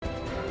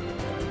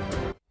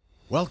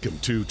Welcome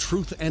to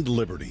Truth and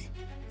Liberty.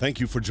 Thank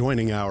you for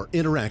joining our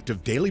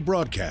interactive daily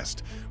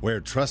broadcast, where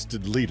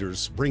trusted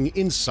leaders bring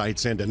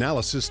insights and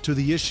analysis to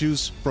the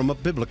issues from a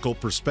biblical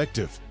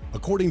perspective.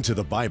 According to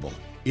the Bible,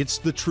 it's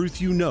the truth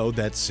you know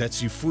that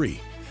sets you free.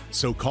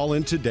 So call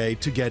in today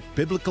to get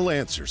biblical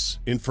answers,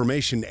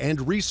 information,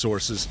 and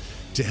resources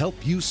to help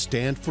you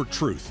stand for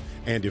truth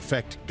and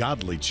effect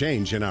godly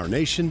change in our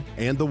nation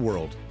and the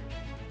world.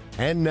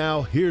 And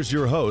now, here's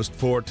your host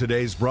for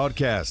today's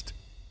broadcast.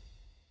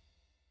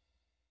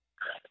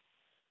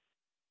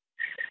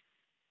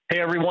 Hey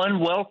everyone,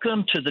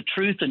 welcome to the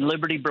Truth and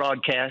Liberty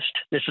broadcast.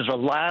 This is a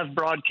live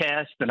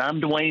broadcast, and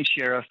I'm Duane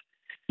Sheriff,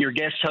 your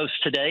guest host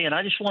today. And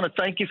I just want to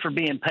thank you for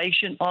being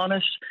patient on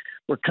us.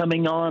 We're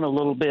coming on a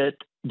little bit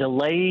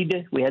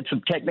delayed. We had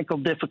some technical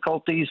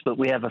difficulties, but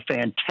we have a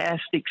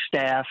fantastic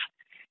staff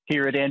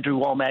here at Andrew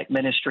Womack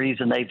Ministries,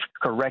 and they've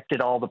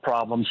corrected all the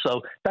problems.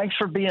 So thanks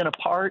for being a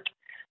part.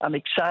 I'm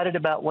excited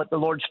about what the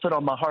Lord's put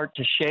on my heart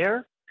to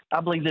share.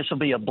 I believe this will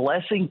be a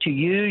blessing to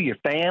you, your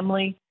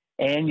family,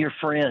 and your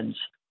friends.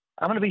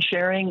 I'm going to be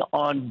sharing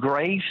on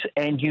grace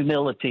and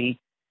humility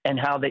and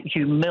how that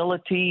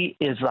humility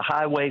is the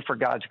highway for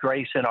God's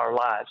grace in our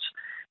lives.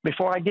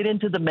 Before I get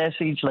into the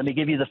message, let me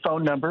give you the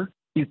phone number.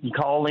 You can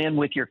call in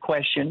with your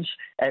questions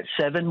at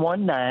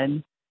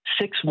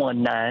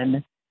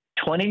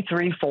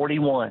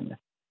 719-619-2341.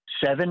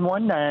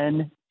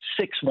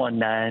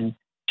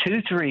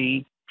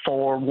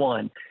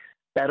 719-619-2341.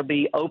 That'll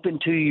be open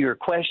to your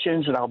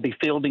questions, and I'll be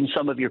fielding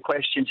some of your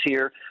questions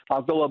here.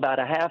 I'll go about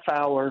a half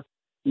hour,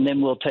 and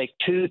then we'll take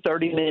 2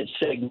 30-minute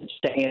segments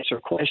to answer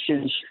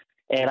questions,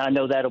 and I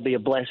know that'll be a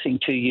blessing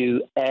to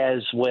you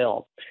as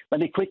well. Let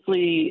me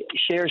quickly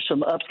share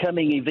some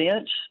upcoming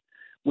events.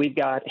 We've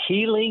got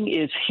Healing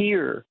is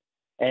Here,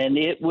 and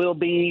it will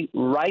be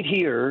right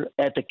here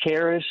at the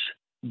Charis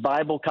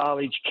Bible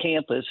College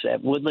campus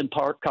at Woodland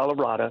Park,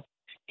 Colorado.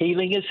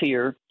 Healing is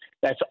Here.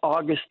 That's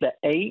August the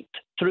 8th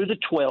through the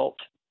 12th,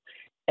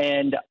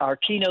 and our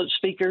keynote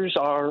speakers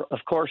are,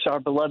 of course, our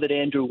beloved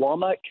Andrew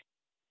Womack,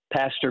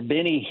 Pastor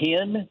Benny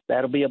Hinn,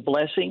 that'll be a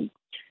blessing,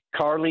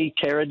 Carly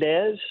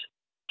Teradez,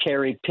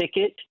 Carrie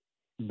Pickett,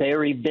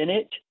 Barry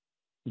Bennett,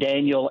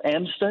 Daniel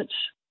Amstutz,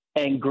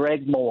 and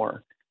Greg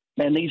Moore.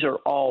 Man, these are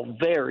all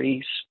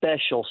very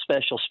special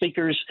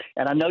speakers,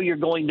 and I know you're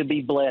going to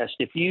be blessed.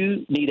 If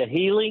you need a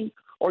healing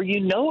or you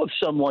know of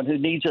someone who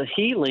needs a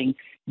healing,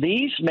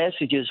 these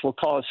messages will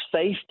cause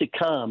faith to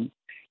come,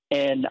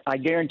 and I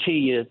guarantee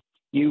you,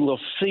 you will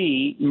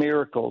see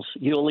miracles.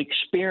 You'll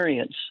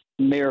experience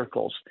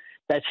miracles.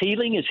 That's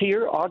Healing is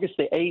Here, August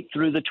the 8th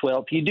through the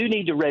 12th. You do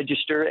need to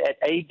register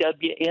at awmi.net.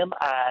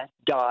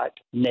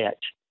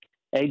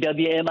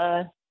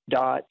 awmi.net.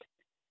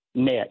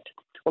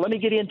 Well, let me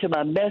get into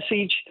my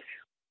message.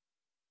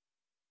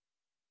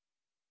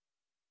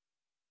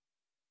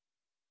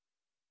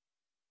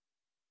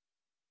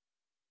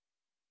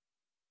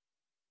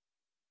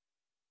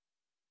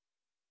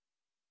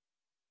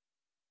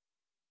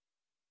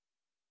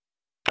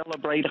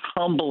 Celebrate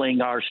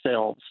humbling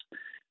ourselves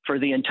for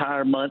the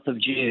entire month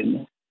of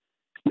June.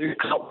 We're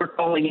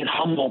calling it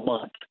Humble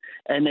Month,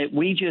 and that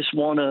we just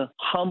want to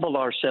humble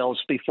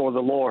ourselves before the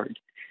Lord.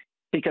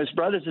 Because,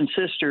 brothers and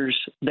sisters,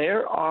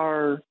 there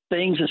are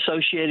things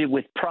associated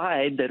with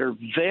pride that are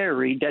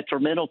very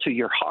detrimental to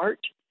your heart,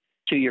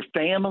 to your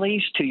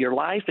families, to your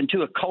life, and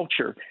to a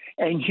culture.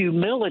 And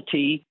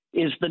humility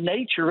is the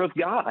nature of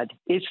God.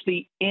 It's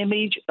the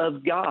image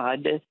of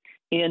God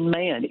in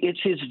man. It's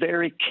his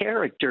very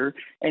character,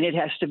 and it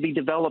has to be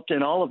developed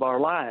in all of our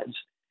lives.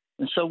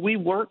 And so we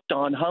worked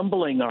on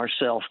humbling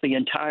ourselves the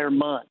entire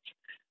month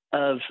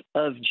of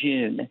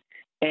June.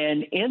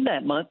 And in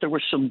that month, there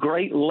were some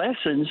great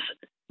lessons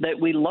that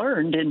we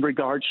learned in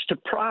regards to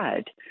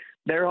pride.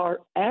 There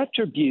are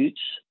attributes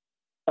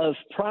of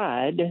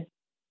pride,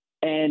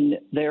 and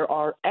there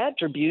are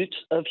attributes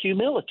of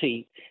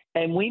humility.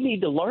 And we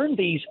need to learn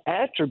these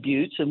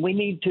attributes, and we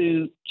need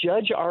to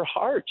judge our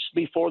hearts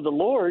before the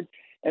Lord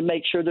and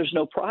make sure there's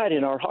no pride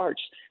in our hearts.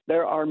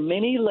 There are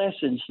many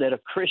lessons that a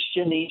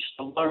Christian needs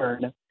to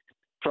learn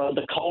from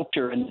the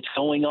culture and what's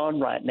going on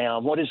right now.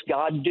 What is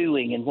God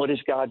doing and what is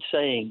God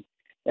saying?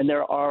 And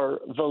there are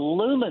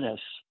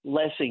voluminous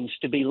lessons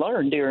to be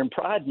learned during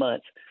Pride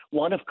Month.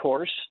 One, of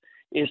course,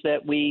 is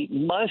that we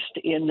must,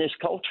 in this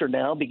culture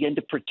now, begin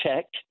to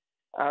protect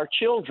our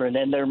children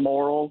and their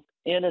moral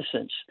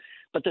innocence.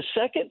 But the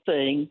second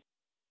thing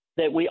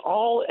that we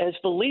all as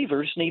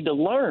believers need to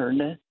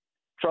learn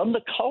from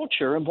the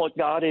culture and what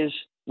God is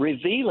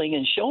revealing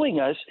and showing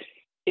us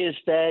is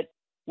that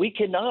we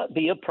cannot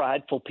be a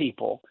prideful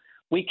people.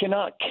 We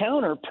cannot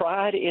counter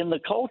pride in the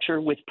culture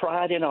with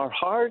pride in our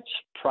hearts,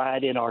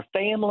 pride in our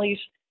families,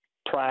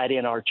 pride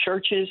in our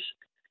churches.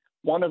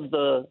 One of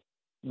the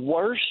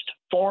worst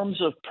forms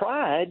of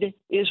pride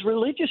is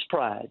religious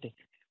pride,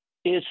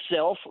 is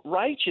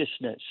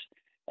self-righteousness.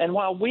 And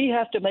while we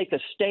have to make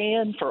a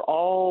stand for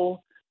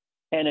all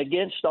and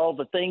against all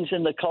the things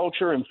in the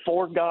culture and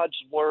for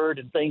God's word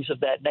and things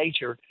of that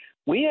nature,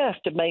 We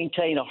have to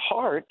maintain a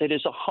heart that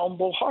is a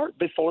humble heart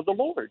before the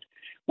Lord.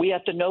 We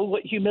have to know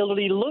what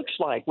humility looks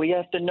like. We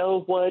have to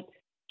know what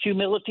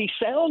humility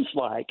sounds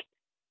like.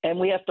 And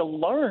we have to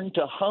learn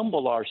to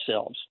humble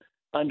ourselves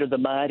under the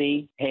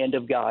mighty hand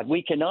of God.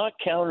 We cannot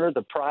counter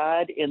the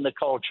pride in the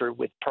culture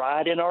with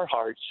pride in our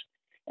hearts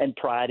and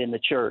pride in the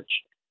church.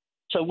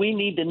 So we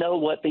need to know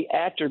what the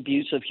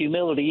attributes of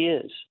humility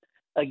is.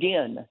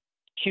 Again,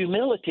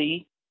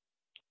 humility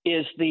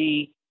is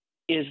the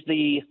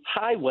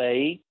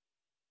highway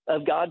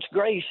of God's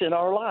grace in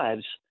our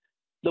lives.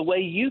 The way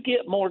you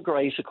get more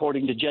grace,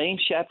 according to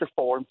James chapter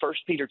 4 and 1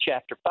 Peter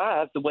chapter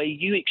 5, the way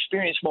you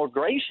experience more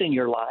grace in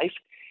your life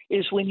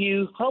is when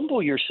you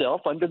humble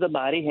yourself under the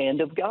mighty hand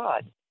of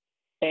God.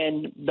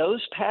 And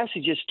those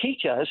passages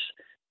teach us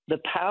the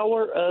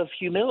power of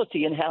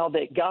humility and how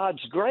that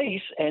God's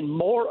grace and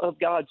more of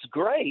God's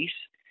grace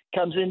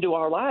comes into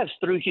our lives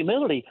through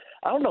humility.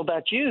 I don't know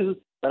about you,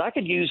 but I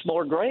could use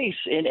more grace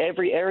in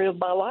every area of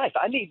my life.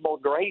 I need more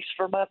grace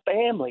for my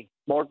family,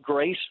 more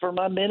grace for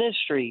my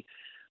ministry,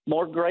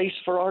 more grace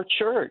for our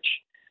church.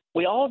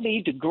 We all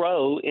need to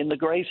grow in the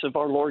grace of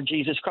our Lord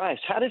Jesus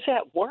Christ. How does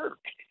that work?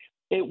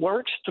 It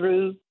works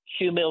through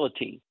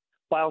humility.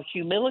 While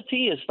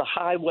humility is the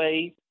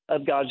highway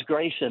of God's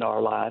grace in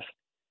our life,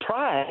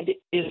 pride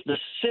is the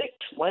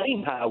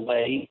six-lane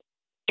highway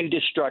to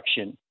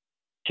destruction.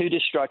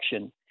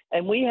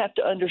 And we have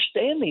to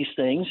understand these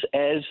things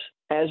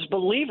as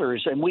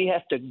believers, and we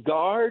have to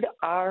guard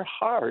our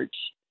hearts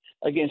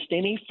against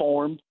any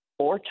form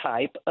or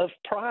type of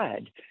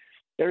pride.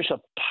 There's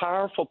a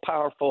powerful,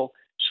 powerful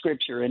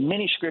scripture and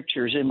many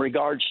scriptures in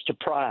regards to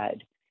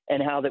pride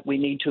and how that we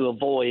need to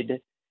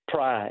avoid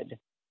pride.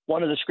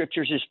 One of the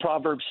scriptures is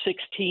Proverbs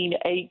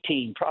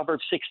 16:18.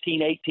 Proverbs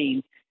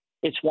 16:18,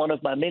 it's one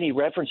of my many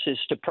references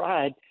to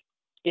pride.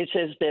 It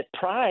says that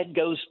pride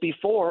goes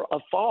before a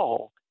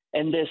fall,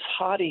 and this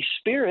haughty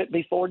spirit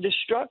before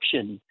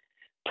destruction.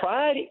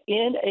 Pride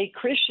in a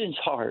Christian's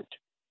heart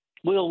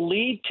will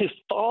lead to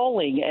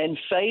falling and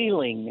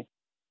failing.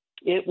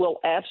 It will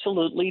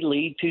absolutely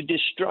lead to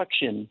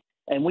destruction,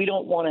 and we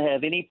don't want to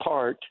have any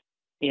part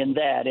in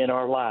that in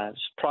our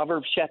lives.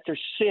 Proverbs chapter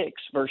 6,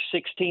 verse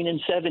 16 and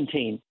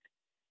 17.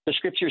 The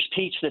scriptures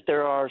teach that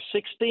there are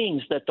 6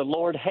 things that the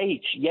Lord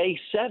hates, yea,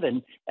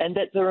 7, and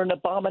that they're an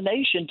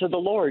abomination to the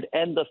Lord.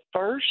 And the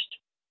first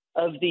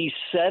of these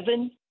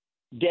 7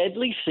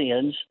 deadly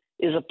sins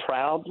is a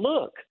proud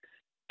look.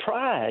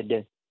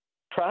 Pride.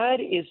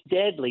 Pride is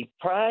deadly.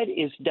 Pride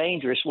is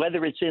dangerous,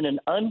 whether it's in an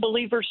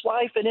unbeliever's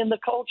life and in the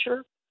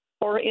culture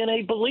or in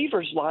a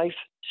believer's life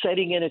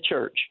setting in a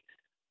church.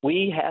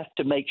 We have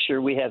to make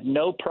sure we have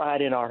no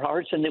pride in our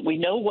hearts and that we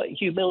know what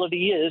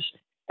humility is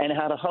and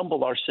how to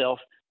humble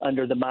ourselves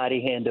under the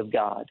mighty hand of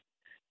God.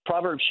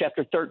 Proverbs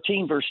chapter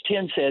 13, verse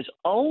 10 says,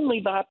 only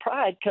by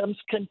pride comes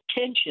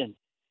contention.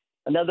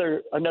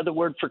 Another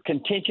word for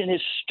contention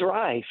is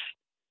strife.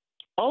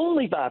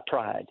 Only by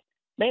pride.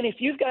 Man, if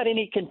you've got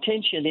any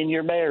contention in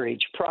your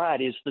marriage,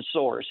 pride is the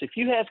source. If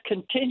you have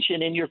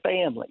contention in your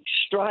family,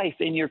 strife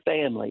in your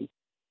family,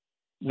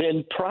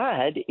 then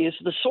pride is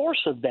the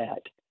source of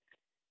that.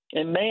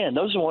 And man,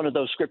 those are one of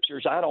those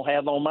scriptures I don't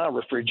have on my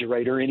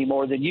refrigerator any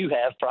more than you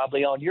have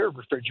probably on your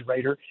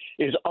refrigerator,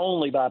 is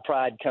only by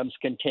pride comes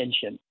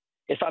contention.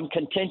 If I'm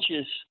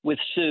contentious with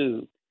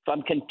Sue, if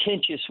I'm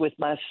contentious with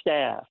my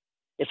staff,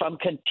 if I'm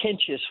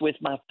contentious with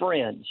my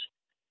friends,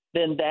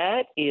 then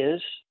that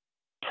is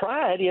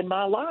pride in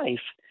my life.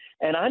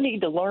 And I need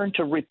to learn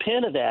to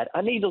repent of that.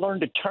 I need to learn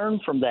to turn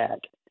from that.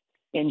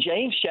 In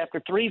James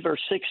chapter 3,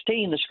 verse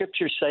 16, the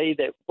scriptures say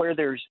that where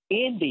there's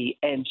envy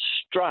and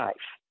strife,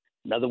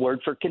 another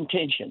word for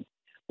contention,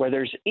 where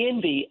there's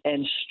envy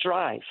and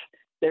strife,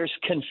 there's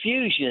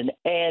confusion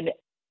and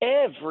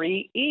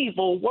every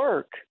evil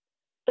work.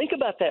 Think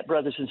about that,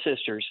 brothers and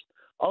sisters.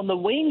 On the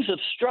wings of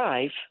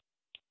strife,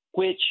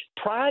 which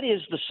pride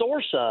is the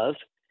source of,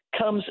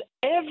 comes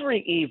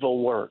every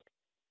evil work.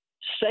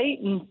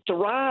 Satan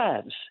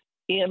thrives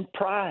in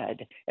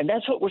pride, and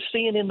that's what we're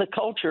seeing in the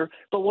culture.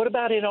 But what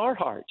about in our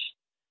hearts?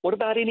 What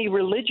about any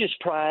religious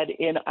pride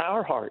in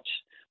our hearts?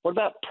 What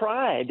about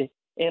pride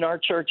in our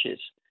churches?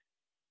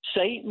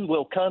 Satan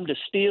will come to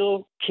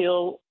steal,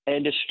 kill,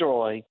 and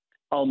destroy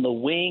on the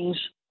wings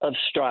of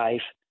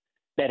strife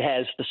that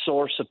has the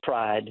source of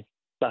pride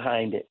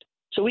behind it.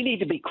 So we need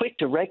to be quick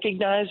to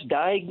recognize,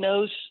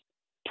 diagnose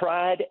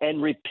pride,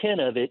 and repent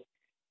of it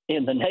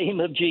in the name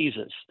of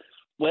Jesus.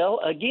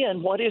 Well,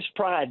 again, what is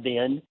pride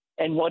then,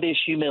 and what is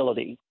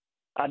humility?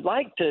 I'd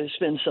like to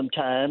spend some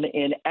time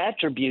in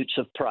attributes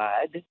of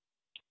pride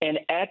and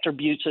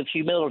attributes of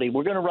humility.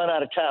 We're going to run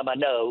out of time, I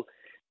know,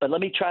 but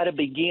let me try to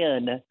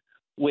begin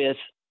with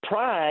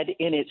pride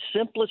in its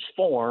simplest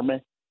form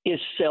is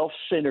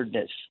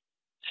self-centeredness.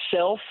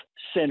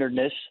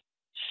 Self-centeredness,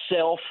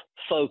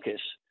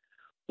 self-focus.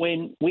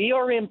 When we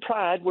are in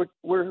pride,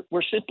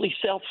 we're simply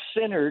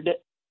self-centered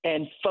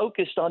and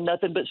focused on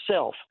nothing but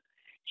self.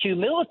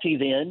 Humility,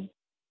 then,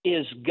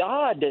 is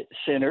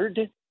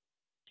God-centered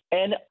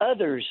and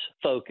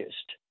others-focused.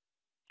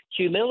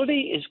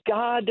 Humility is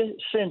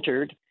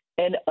God-centered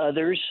and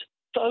others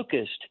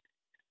focused.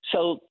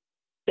 So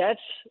that's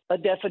a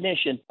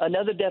definition.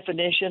 Another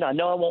definition, I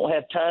know I won't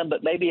have time,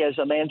 but maybe as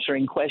I'm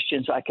answering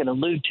questions, I can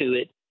allude to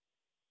it.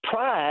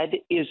 Pride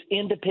is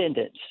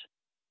independence.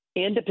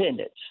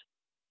 Independence.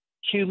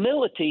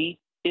 Humility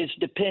is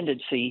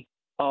dependency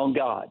on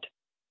God.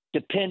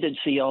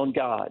 Dependency on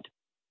God.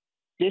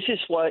 This is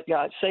what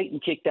got Satan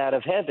kicked out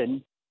of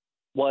heaven,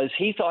 was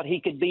he thought he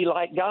could be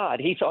like God.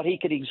 He thought he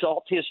could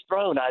exalt his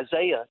throne.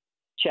 Isaiah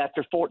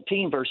chapter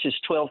 14, verses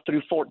 12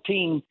 through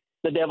 14,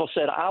 the devil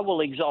said, I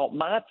will exalt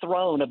my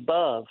throne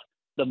above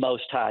the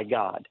Most High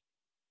God.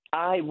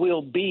 I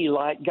will be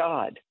like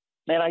God.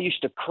 Man, I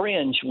used to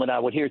cringe when I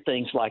would hear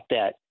things like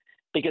that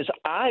because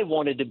I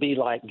wanted to be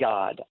like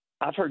God.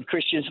 I've heard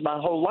Christians my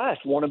whole life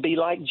want to be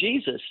like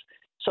Jesus.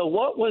 So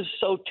what was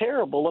so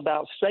terrible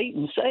about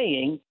Satan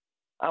saying,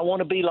 I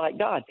want to be like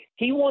God?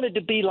 He wanted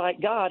to be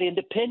like God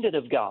independent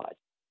of God.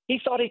 He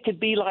thought he could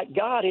be like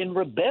God in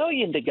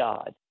rebellion to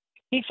God.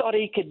 He thought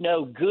he could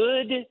know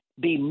good,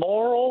 be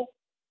moral,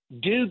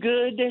 do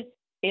good,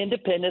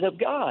 independent of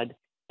God.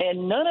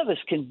 And none of us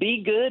can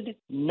be good,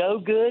 know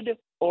good,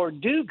 or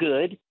do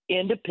good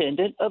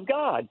independent of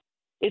God.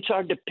 It's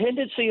our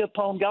dependency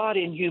upon God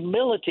in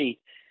humility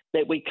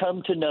that we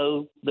come to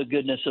know the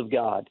goodness of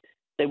God,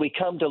 that we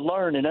come to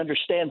learn and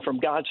understand from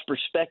God's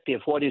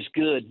perspective what is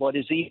good, what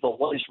is evil,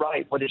 what is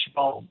right, what is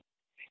wrong.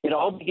 It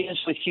all begins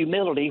with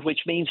humility, which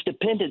means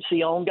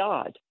dependency on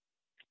God.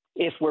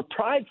 If we're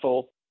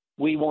prideful,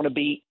 we want to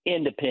be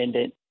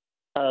independent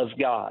of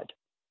God.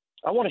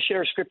 I want to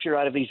share a scripture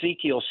out of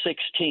Ezekiel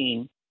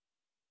 16.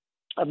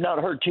 I've not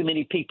heard too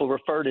many people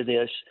refer to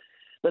this,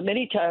 but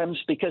many times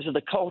because of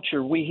the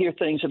culture, we hear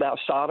things about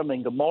Sodom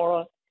and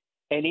Gomorrah,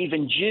 and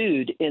even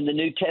Jude in the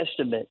New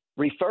Testament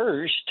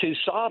refers to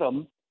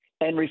Sodom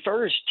and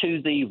refers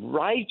to the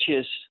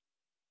righteous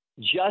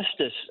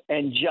justice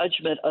and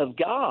judgment of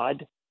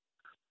God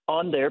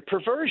on their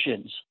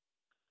perversions,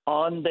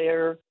 on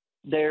their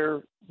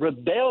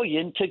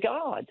rebellion to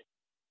God.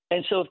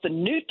 And so if the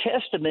New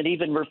Testament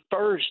even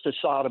refers to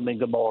Sodom and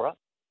Gomorrah,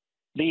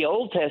 the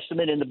Old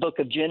Testament in the book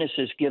of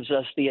Genesis gives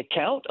us the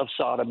account of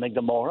Sodom and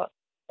Gomorrah,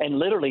 and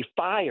literally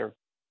fire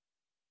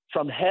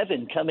from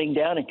heaven coming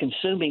down and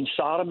consuming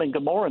Sodom and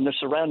Gomorrah and the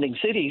surrounding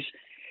cities.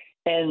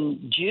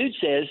 And Jude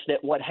says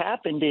that what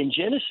happened in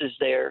Genesis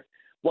there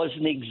was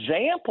an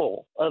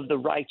example of the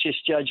righteous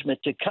judgment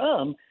to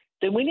come.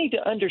 Then we need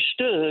to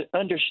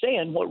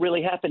understand what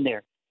really happened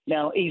there.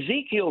 Now,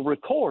 Ezekiel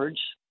records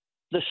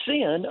the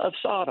sin of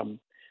Sodom.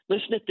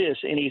 Listen at this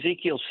in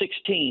Ezekiel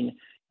 16,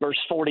 verse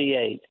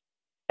 48.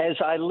 As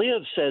I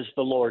live, says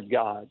the Lord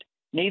God,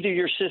 neither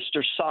your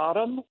sister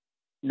Sodom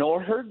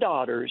nor her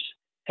daughters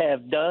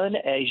have done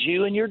as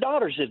you and your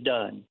daughters have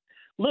done.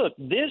 Look,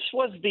 this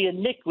was the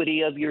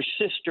iniquity of your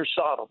sister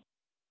Sodom.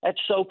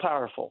 That's so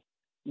powerful.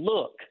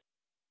 Look,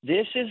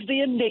 this is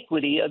the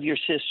iniquity of your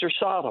sister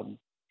Sodom.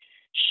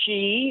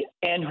 She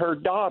and her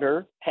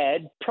daughter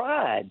had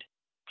pride,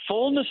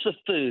 fullness of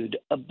food,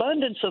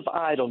 abundance of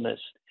idleness.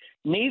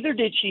 Neither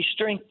did she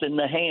strengthen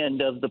the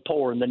hand of the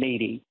poor and the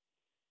needy.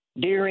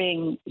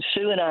 During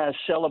Sue and I's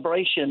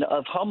celebration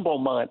of Humble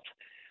Month,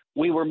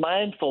 we were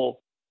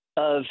mindful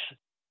of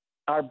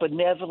our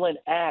benevolent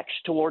acts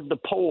toward the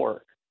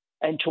poor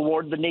and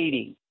toward the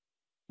needy.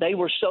 They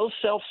were so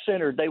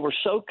self-centered. They were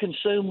so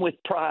consumed with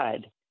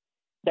pride.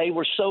 They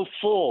were so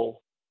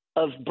full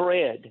of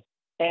bread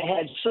and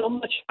had so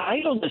much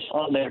idleness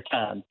on their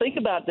time. Think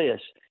about this.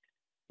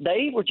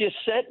 They were just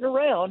sitting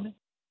around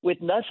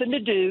with nothing to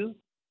do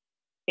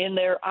in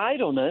their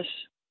idleness,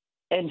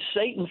 and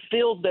Satan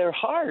filled their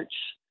hearts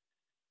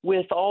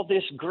with all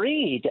this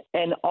greed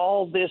and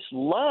all this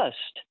lust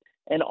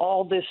and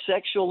all this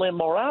sexual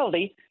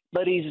immorality.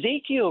 But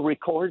Ezekiel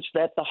records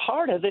that the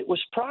heart of it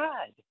was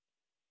pride.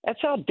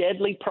 That's how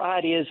deadly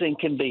pride is and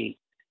can be.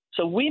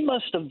 So we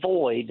must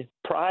avoid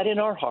pride in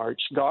our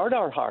hearts, guard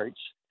our hearts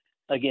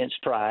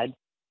against pride,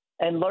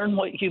 and learn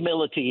what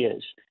humility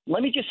is.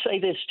 Let me just say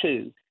this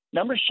too.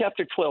 Numbers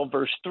chapter 12,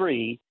 verse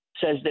 3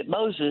 says that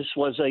Moses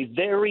was a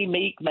very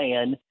meek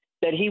man,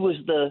 that he was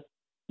the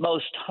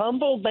most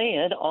humble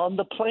man on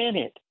the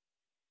planet,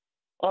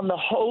 on the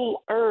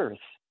whole earth.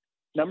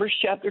 Numbers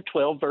chapter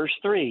 12, verse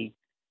 3.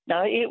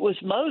 Now, it was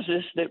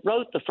Moses that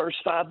wrote the first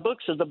 5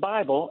 books of the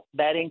Bible.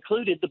 That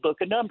included the book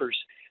of Numbers.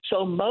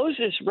 So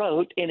Moses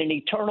wrote in an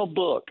eternal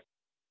book.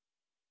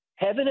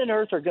 Heaven and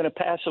earth are going to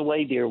pass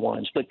away, dear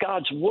ones, but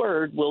God's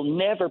word will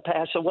never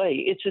pass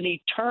away. It's an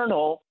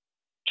eternal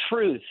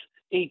truth,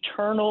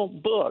 eternal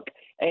book.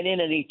 And in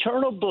an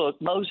eternal book,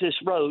 Moses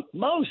wrote,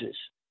 Moses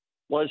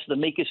was the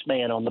meekest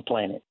man on the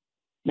planet.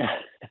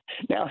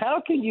 Now,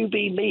 how can you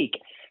be meek?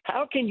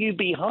 How can you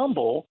be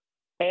humble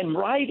and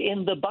write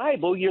in the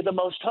Bible you're the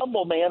most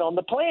humble man on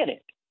the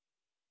planet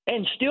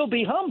and still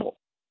be humble?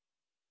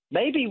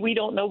 Maybe we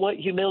don't know what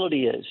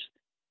humility is.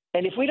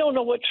 And if we don't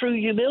know what true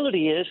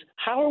humility is,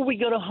 how are we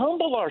going to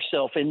humble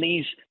ourselves in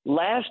these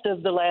last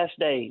of the last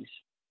days?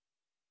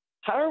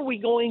 How are we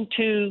going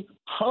to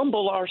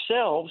humble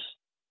ourselves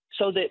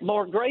so that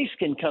more grace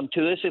can come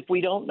to us if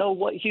we don't know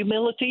what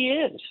humility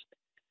is?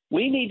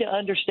 We need to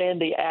understand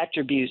the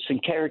attributes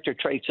and character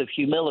traits of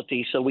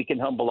humility so we can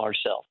humble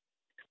ourselves.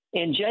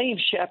 In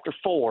James chapter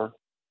 4,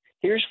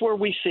 here's where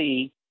we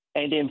see,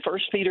 and in 1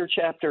 Peter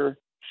chapter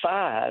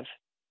 5,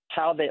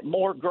 how that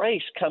more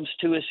grace comes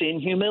to us in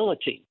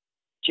humility.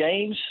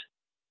 James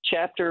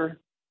chapter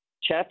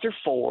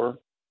 4,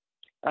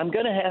 I'm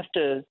going to have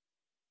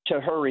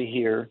to hurry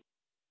here.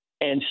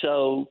 And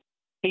so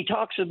he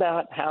talks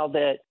about how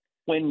that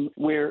when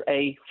we're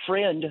a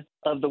friend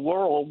of the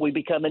world, we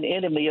become an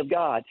enemy of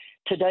God.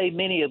 Today,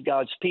 many of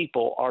God's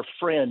people are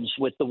friends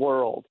with the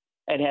world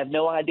and have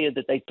no idea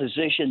that they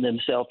position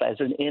themselves as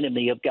an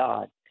enemy of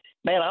God.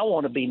 Man, I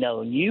want to be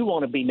known. You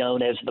want to be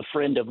known as the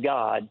friend of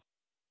God.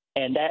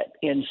 And that,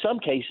 in some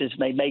cases,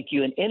 may make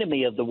you an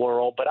enemy of the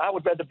world. But I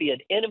would rather be an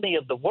enemy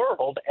of the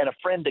world and a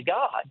friend to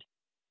God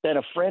than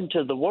a friend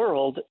to the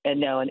world and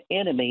now an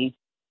enemy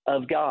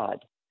of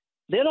God.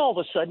 Then all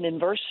of a sudden in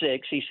verse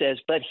 6, he says,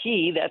 but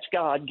he, that's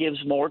God, gives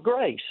more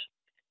grace.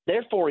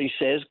 Therefore, he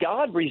says,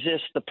 God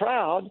resists the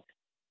proud,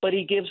 but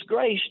he gives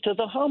grace to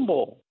the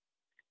humble.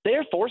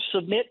 Therefore,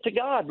 submit to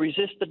God,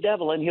 resist the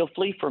devil, and he'll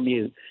flee from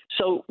you.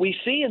 So we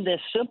see in this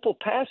simple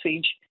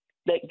passage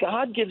that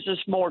God gives us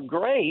more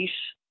grace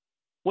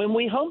when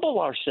we humble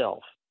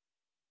ourselves,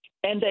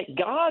 and that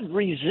God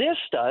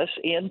resists us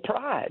in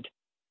pride.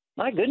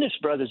 My goodness,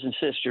 brothers and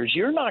sisters,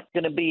 you're not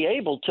going to be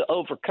able to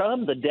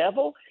overcome the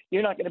devil.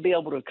 You're not going to be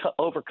able to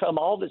overcome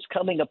all that's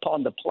coming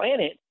upon the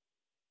planet.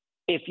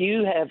 If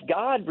you have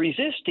God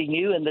resisting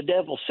you and the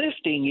devil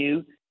sifting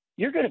you,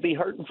 you're going to be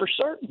hurting for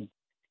certain.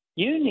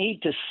 You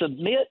need to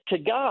submit to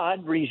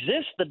God,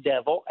 resist the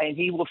devil, and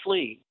he will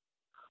flee.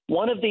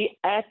 One of the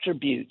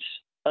attributes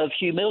of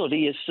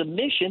humility is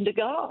submission to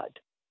God.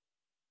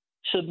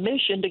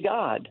 Submission to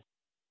God.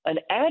 An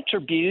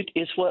attribute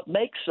is what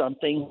makes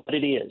something what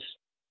it is.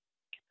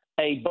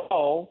 A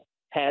ball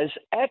has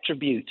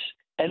attributes,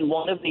 and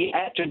one of the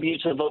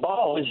attributes of a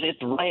ball is it's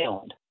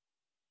round.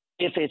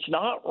 If it's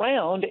not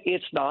round,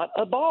 it's not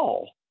a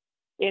ball.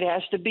 It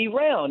has to be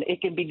round.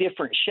 It can be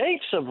different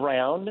shapes of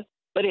round,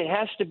 but it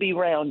has to be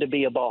round to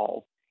be a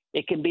ball.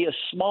 It can be a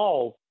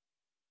small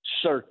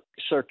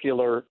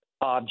circular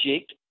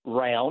object,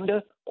 round,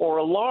 or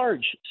a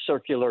large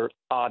circular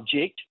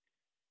object,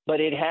 but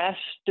it has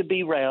to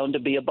be round to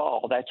be a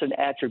ball. That's an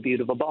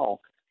attribute of a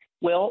ball.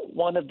 Well,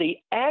 one of the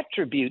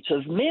attributes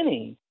of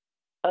many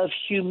of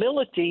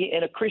humility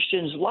in a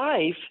Christian's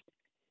life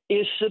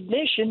is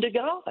submission to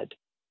God,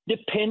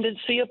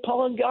 dependency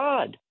upon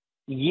God,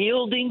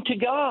 yielding to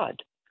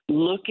God,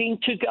 looking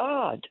to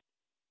God.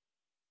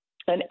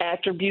 An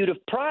attribute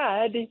of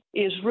pride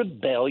is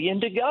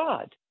rebellion to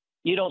God.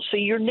 You don't see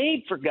your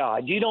need for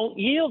God. You don't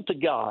yield to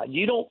God.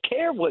 You don't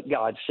care what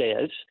God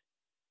says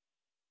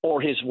or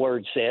his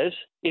word says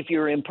if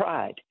you're in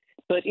pride.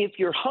 But if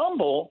you're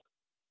humble,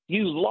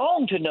 you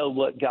long to know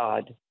what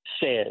God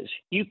says.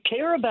 You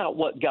care about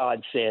what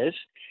God says,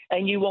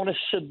 and you want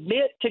to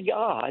submit to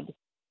God.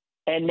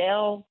 And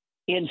now,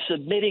 in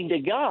submitting to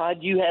God,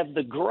 you have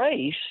the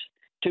grace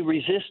to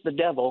resist the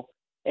devil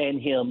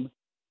and him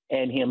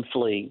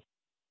flee.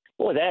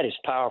 Boy, that is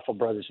powerful,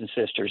 brothers and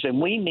sisters. And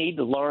we need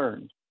to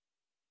learn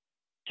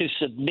to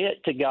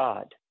submit to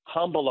God,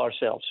 humble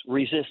ourselves,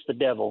 resist the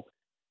devil,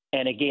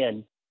 and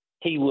again,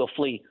 he will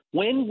flee.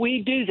 When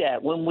we do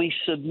that, when we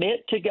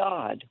submit to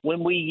God,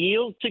 when we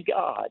yield to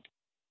God,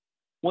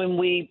 when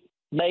we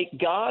make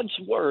God's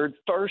word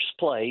first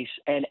place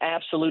and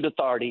absolute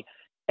authority,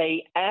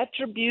 an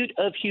attribute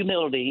of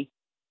humility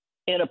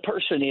in a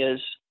person is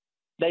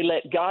they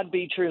let God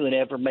be true and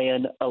every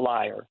man a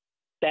liar.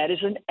 That is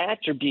an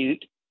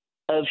attribute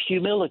of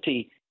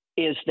humility,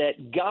 is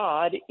that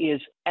God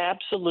is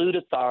absolute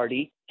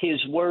authority. His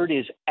word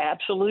is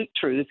absolute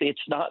truth. It's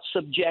not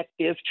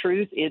subjective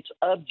truth. It's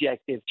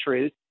objective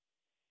truth.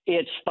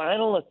 It's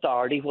final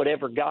authority.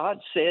 Whatever God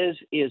says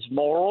is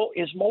moral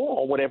is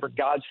moral. Whatever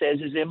God says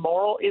is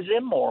immoral is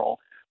immoral.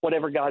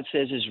 Whatever God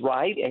says is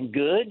right and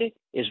good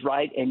is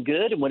right and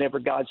good. And whatever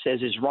God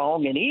says is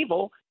wrong and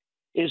evil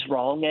is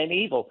wrong and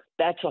evil.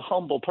 That's a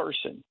humble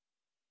person.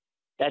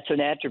 That's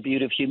an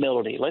attribute of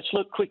humility. Let's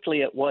look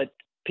quickly at what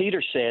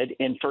Peter said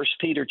in 1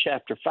 Peter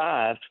chapter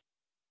 5.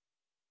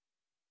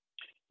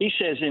 He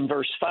says in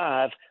verse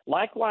 5,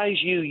 likewise,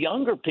 you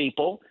younger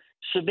people,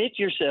 submit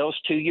yourselves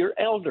to your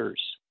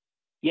elders.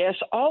 Yes,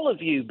 all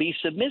of you be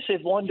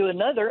submissive one to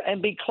another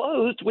and be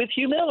clothed with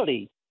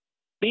humility.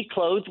 Be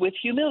clothed with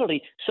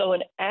humility. So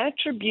an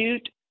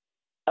attribute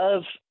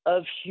of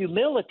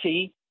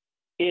humility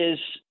is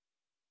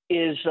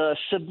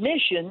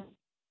submission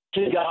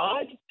to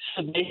God,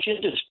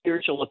 submission to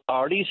spiritual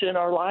authorities in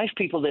our life,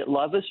 people that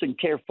love us and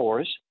care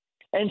for us,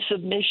 and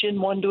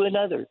submission one to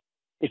another.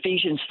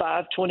 Ephesians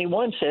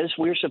 5:21 says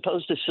we're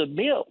supposed to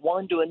submit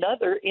one to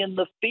another in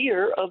the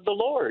fear of the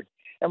Lord.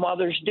 And while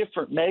there's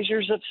different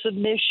measures of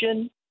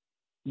submission,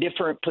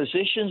 different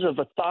positions of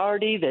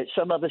authority, that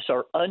some of us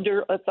are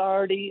under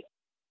authority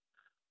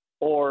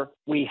or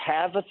we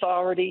have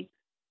authority,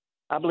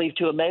 I believe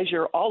to a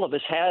measure all of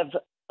us have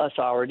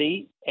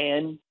authority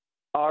and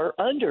are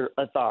under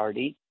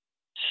authority.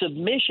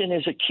 Submission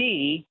is a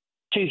key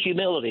to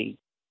humility.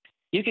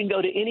 You can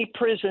go to any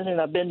prison, and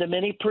I've been to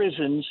many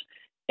prisons,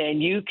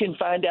 and you can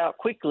find out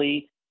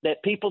quickly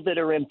that people that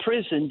are in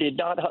prison did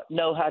not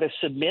know how to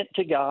submit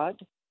to God,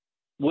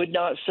 would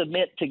not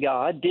submit to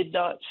God, did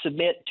not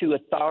submit to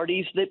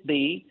authorities that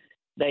be.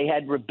 They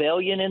had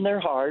rebellion in their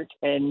heart,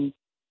 and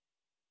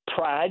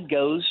pride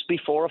goes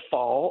before a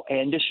fall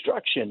and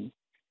destruction.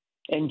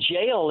 And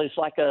jail is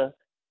like a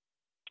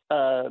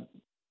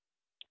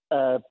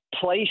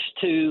place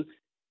to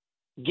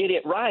get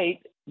it right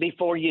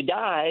before you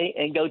die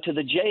and go to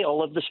the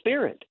jail of the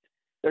spirit.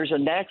 There's a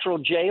natural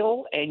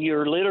jail, and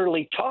you're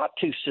literally taught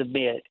to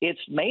submit. It's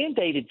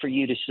mandated for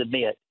you to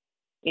submit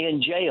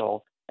in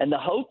jail. And the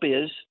hope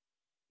is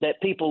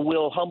that people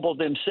will humble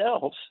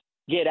themselves,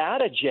 get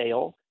out of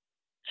jail,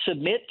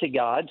 submit to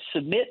God,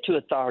 submit to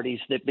authorities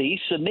that be,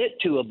 submit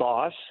to a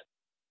boss,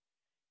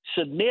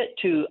 submit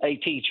to a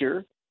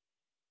teacher,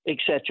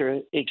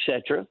 etc.,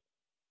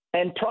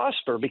 and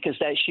prosper, because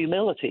that's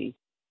humility.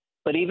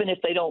 But even if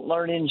they don't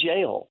learn in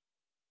jail,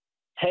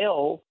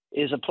 hell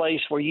is a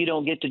place where you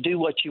don't get to do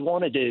what you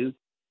want to do,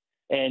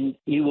 and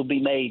you will be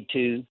made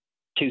to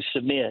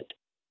submit.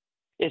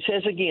 It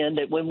says again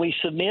that when we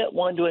submit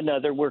one to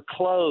another, we're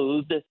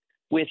clothed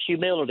with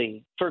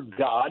humility. For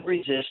God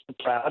resists the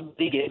proud,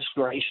 but he gives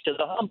grace to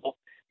the humble.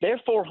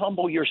 Therefore,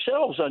 humble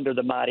yourselves under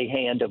the mighty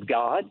hand of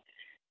God,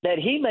 that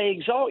he may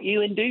exalt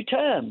you in due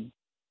time.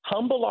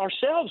 Humble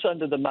ourselves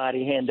under the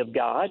mighty hand of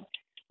God,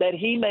 that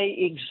he may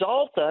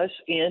exalt us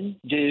in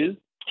due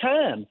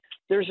time.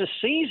 There's a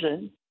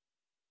season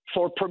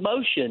for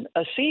promotion,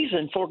 a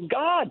season for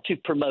God to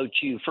promote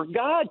you, for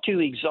God to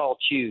exalt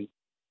you.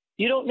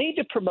 You don't need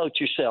to promote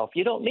yourself.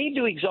 You don't need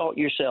to exalt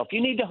yourself.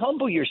 You need to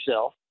humble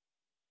yourself,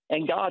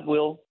 and God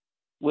will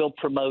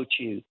promote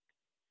you.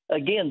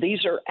 Again,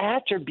 these are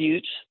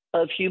attributes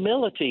of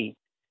humility,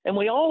 and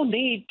we all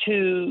need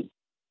to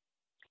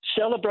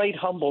celebrate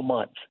Humble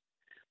Month.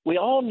 We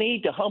all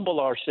need to humble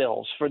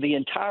ourselves for the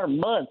entire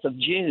month of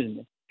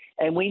June,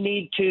 and we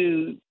need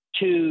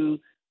to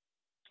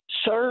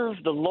serve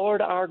the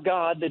Lord our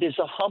God that is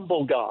a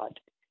humble God.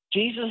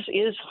 Jesus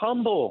is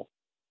humble.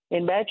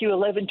 In Matthew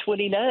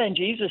 11:29,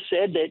 Jesus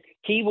said that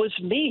he was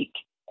meek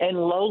and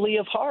lowly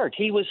of heart.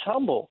 He was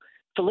humble.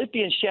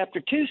 Philippians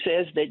chapter 2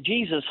 says that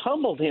Jesus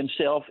humbled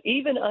himself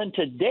even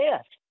unto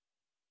death,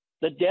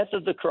 the death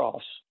of the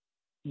cross.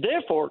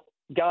 Therefore,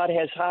 God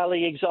has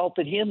highly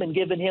exalted him and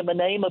given him a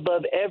name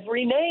above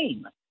every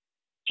name.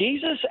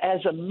 Jesus,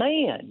 as a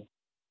man,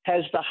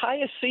 has the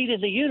highest seat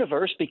in the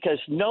universe, because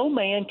no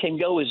man can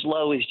go as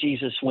low as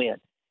Jesus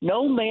went.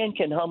 No man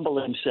can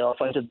humble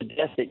himself unto the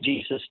death that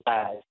Jesus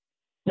died.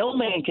 No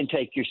man can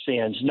take your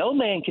sins. No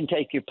man can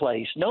take your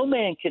place. No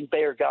man can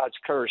bear God's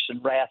curse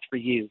and wrath for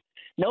you.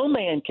 No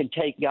man can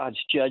take God's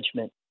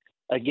judgment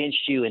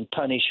against you in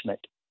punishment.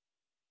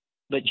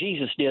 But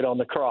Jesus did on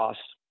the cross.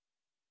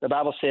 The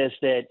Bible says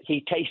that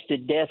he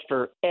tasted death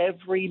for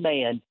every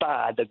man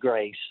by the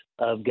grace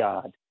of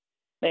God.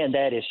 Man,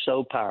 that is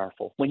so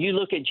powerful. When you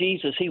look at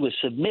Jesus, he was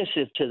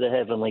submissive to the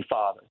Heavenly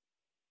Father.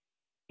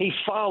 He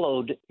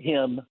followed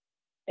him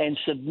and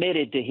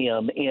submitted to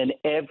him in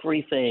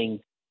everything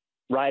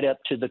right up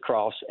to the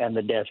cross and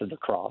the death of the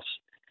cross.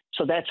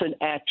 So that's an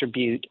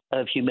attribute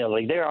of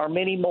humility. There are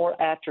many more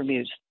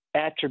attributes,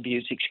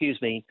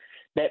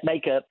 that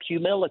make up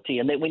humility,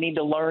 and that we need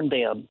to learn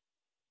them.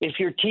 If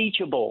you're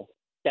teachable,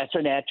 that's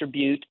an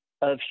attribute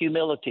of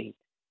humility.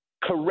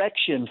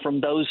 Correction from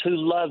those who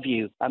love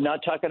you. I'm not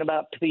talking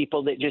about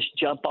people that just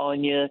jump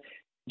on you,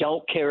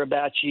 don't care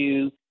about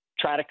you,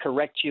 try to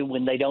correct you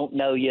when they don't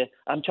know you.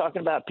 I'm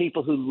talking about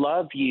people who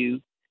love you,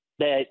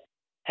 that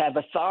have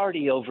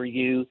authority over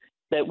you,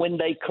 that when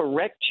they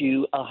correct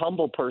you, a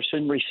humble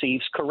person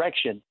receives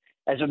correction.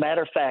 As a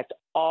matter of fact,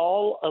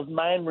 all of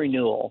mind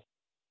renewal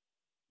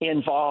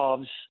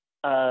involves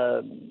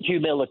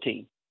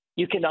humility.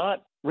 You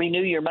cannot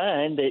renew your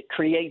mind that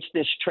creates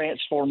this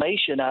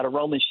transformation out of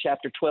Romans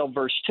chapter 12,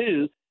 verse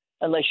 2,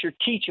 unless you're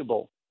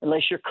teachable,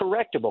 unless you're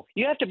correctable.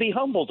 You have to be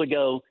humble to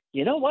go,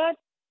 you know what?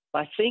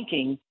 My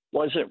thinking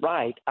wasn't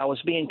right. I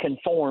was being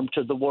conformed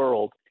to the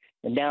world,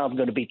 and now I'm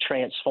going to be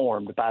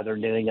transformed by the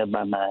renewing of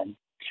my mind.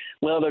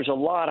 Well, there's a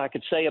lot I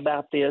could say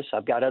about this.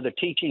 I've got other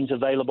teachings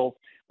available.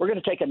 We're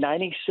going to take a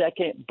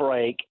 90-second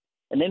break,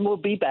 and then we'll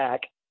be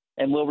back,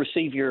 and we'll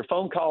receive your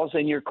phone calls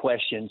and your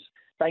questions.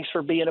 Thanks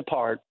for being a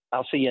part.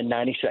 I'll see you in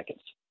 90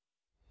 seconds.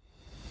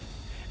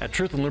 At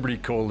Truth and Liberty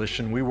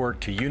Coalition, we work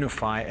to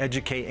unify,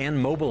 educate,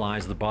 and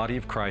mobilize the body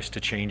of Christ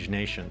to change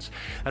nations.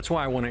 That's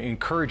why I want to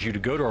encourage you to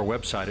go to our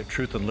website at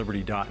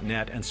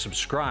truthandliberty.net and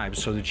subscribe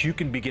so that you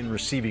can begin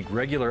receiving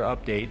regular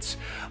updates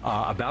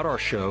about our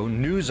show,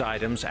 news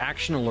items,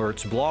 action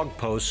alerts, blog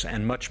posts,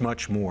 and much,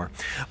 much more.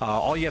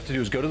 All you have to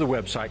do is go to the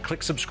website,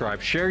 click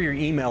subscribe, share your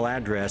email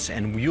address,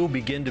 and you'll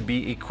begin to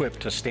be equipped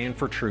to stand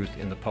for truth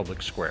in the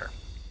public square.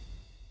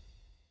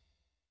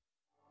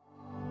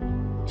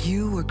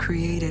 You were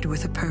created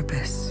with a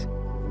purpose,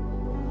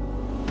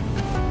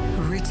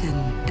 written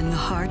in the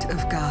heart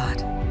of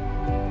God.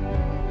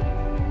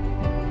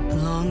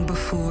 Long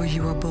before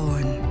you were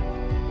born,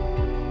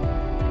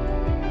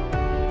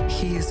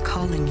 He is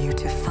calling you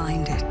to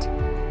find it.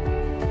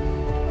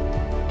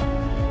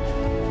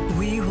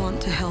 We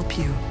want to help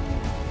you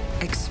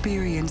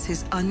experience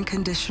His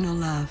unconditional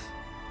love,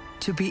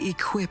 to be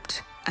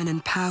equipped and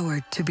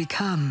empowered to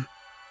become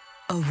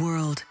a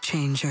world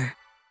changer.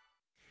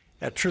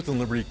 At Truth and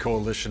Liberty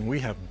Coalition,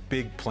 we have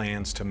big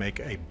plans to make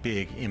a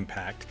big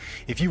impact.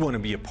 If you want to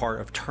be a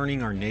part of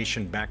turning our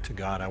nation back to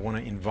God, I want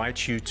to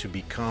invite you to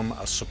become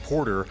a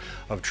supporter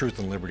of Truth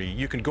and Liberty.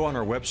 You can go on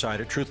our website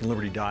at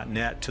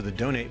truthandliberty.net to the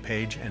donate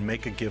page and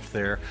make a gift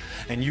there.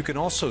 And you can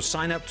also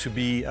sign up to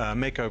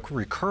make a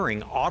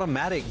recurring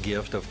automatic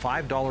gift of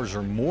 $5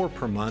 or more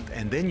per month,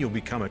 and then you'll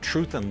become a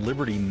Truth and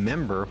Liberty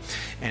member.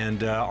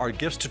 And our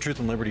gifts to Truth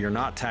and Liberty are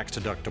not tax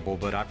deductible,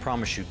 but I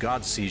promise you,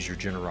 God sees your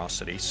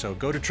generosity. So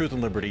go to Truth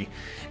and Liberty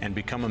and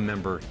become a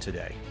member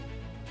today.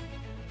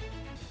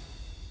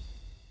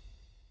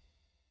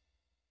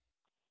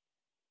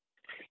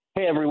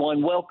 Hey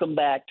everyone, welcome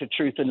back to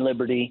Truth and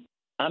Liberty.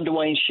 I'm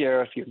Duane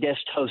Sheriff, your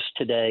guest host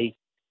today.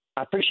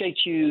 I appreciate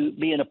you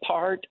being a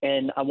part,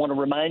 and I want to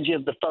remind you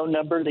of the phone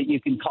number that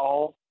you can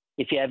call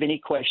if you have any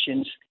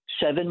questions,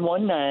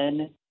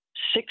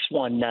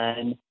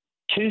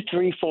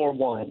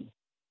 719-619-2341.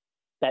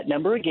 That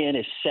number again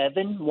is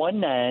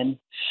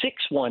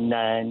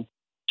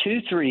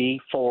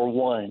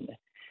 719-619-2341.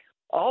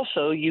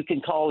 Also, you can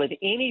call at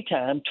any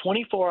time,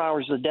 24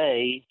 hours a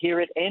day. Here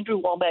at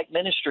Andrew Womack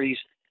Ministries,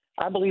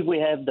 I believe we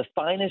have the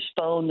finest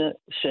phone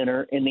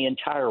center in the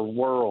entire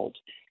world.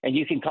 And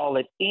you can call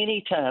at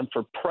any time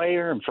for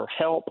prayer and for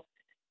help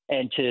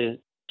and to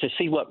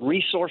see what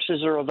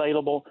resources are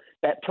available.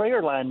 That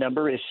prayer line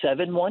number is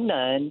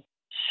 719-635-1111.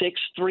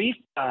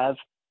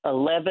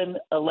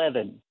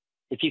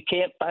 If you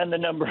can't find the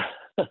number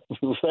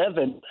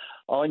 11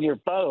 on your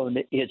phone,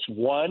 it's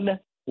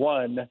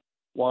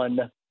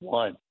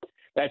 1111.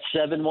 That's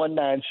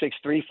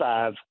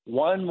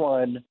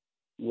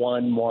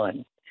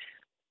 719-635-1111.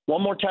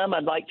 One more time,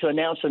 I'd like to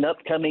announce an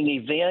upcoming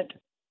event.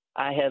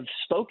 I have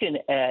spoken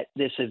at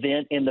this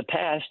event in the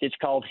past. It's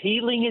called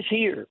Healing is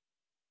Here.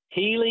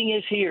 Healing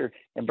is here.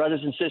 And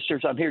brothers and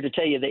sisters, I'm here to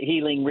tell you that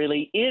healing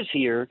really is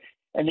here.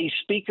 And these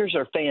speakers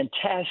are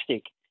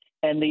fantastic.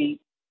 And the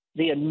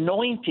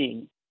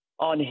anointing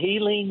on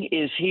healing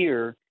is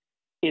here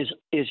is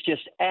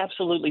just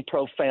absolutely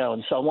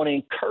profound. So I want to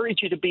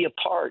encourage you to be a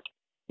part.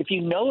 If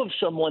you know of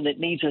someone that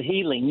needs a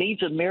healing,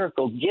 needs a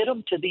miracle, get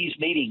them to these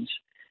meetings.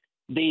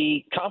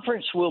 The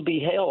conference will be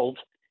held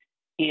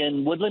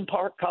in Woodland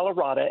Park,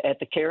 Colorado at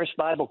the Charis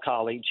Bible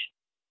College.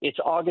 It's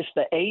August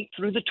the 8th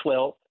through the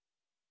 12th.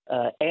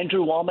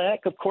 Andrew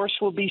Womack, of course,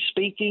 will be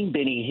speaking.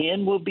 Benny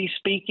Hinn will be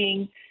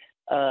speaking.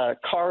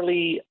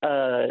 Carly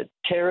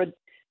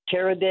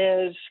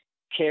Teradez,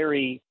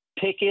 Carrie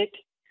Pickett,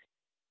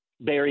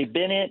 Barry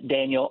Bennett,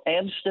 Daniel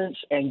Amstance,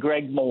 and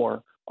Greg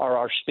Moore are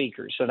our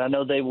speakers. And I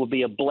know they will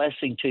be a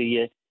blessing to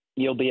you.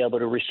 You'll be able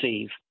to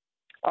receive.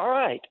 All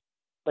right.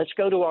 Let's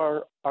go to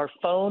our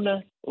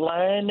phone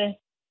line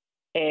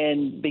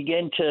and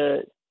begin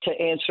to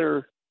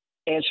answer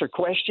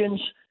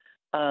questions.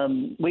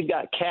 We've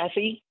got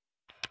Kathy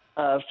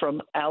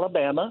from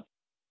Alabama,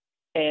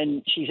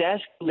 and she's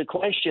asking the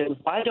question,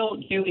 why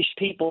don't Jewish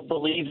people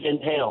believe in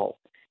hell?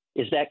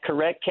 Is that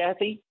correct,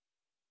 Kathy?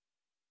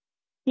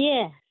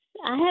 Yes.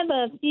 I have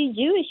a few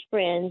Jewish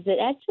friends that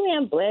actually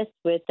I'm blessed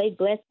with. They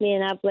bless me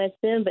and I bless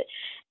them. But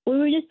we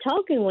were just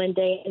talking one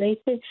day, and they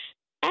said,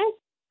 ask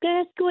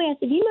away. I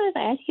said, do you mind if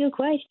I ask you a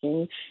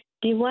question?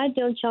 Why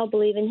don't y'all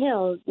believe in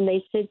hell? And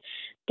they said,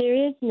 there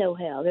is no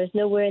hell. There's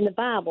nowhere in the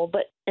Bible.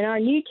 But in our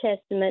New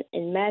Testament,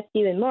 in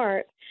Matthew and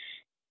Mark,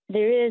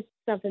 there is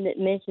something that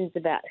mentions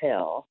about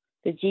hell.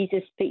 That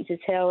Jesus speaks of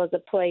hell as a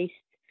place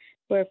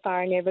where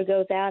fire never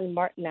goes out in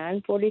Mark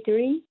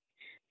 9:43.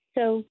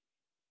 So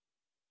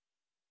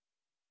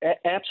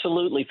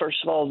absolutely.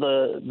 First of all,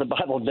 the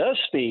Bible does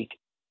speak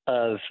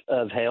of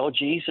hell.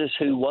 Jesus,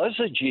 who was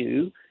a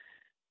Jew,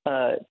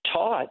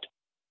 taught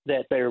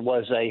that there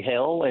was a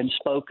hell and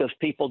spoke of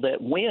people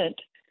that went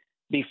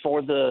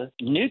before the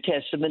New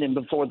Testament and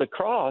before the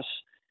cross.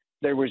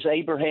 There was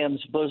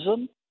Abraham's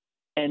bosom,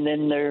 and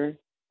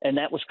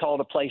that was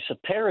called a place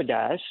of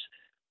paradise,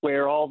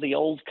 where all the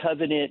old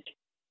covenant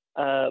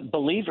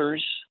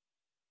believers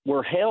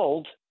were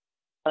held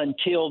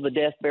until the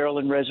death, burial,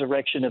 and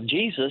resurrection of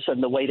Jesus,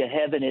 and the way to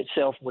heaven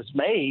itself was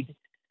made.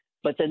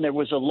 But then there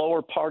was a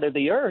lower part of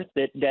the earth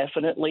that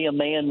definitely a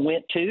man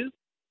went to,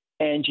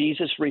 and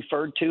Jesus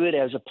referred to it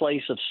as a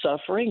place of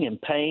suffering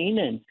and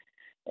pain.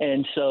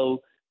 And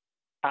so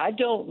I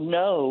don't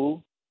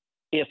know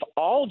if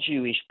all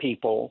Jewish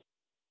people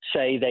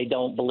say they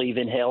don't believe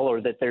in hell or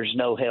that there's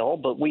no hell,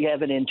 but we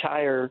have an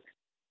entire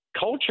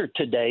culture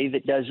today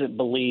that doesn't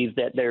believe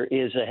that there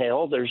is a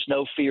hell. There's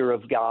no fear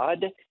of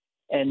God,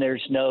 and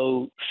there's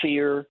no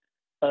fear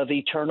of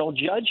eternal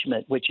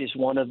judgment, which is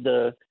one of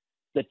the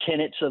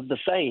tenets of the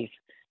faith.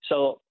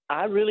 So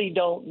I really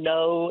don't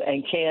know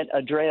and can't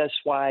address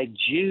why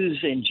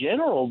Jews in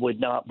general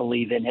would not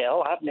believe in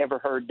hell. I've never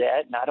heard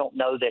that, and I don't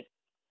know that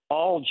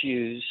all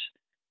Jews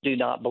do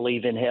not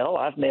believe in hell.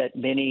 I've met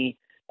many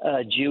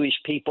Jewish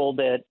people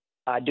that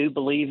I do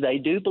believe they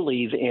do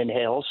believe in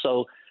hell.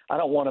 So I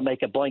don't want to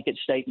make a blanket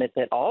statement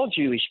that all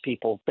Jewish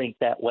people think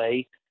that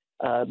way,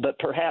 but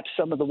perhaps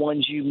some of the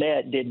ones you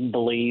met didn't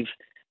believe.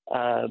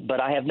 But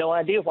I have no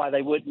idea why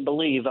they wouldn't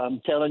believe. I'm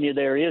telling you,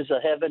 there is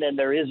a heaven and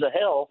there is a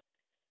hell,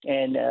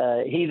 and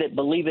he that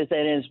believeth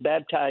and is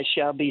baptized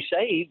shall be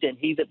saved, and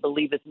he that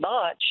believeth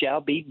not shall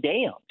be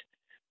damned.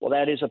 Well,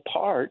 that is a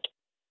part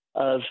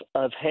of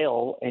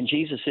hell, and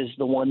Jesus is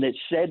the one that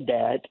said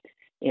that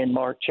in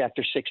Mark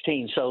chapter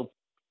 16. So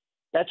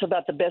that's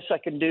about the best I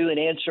can do in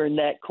answering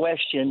that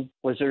question.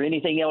 Was there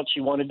anything else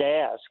you wanted to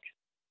ask?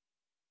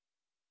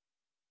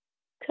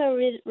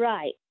 Covered it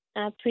right.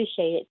 I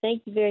appreciate it.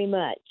 Thank you very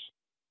much.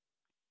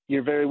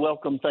 You're very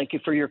welcome. Thank you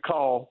for your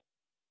call.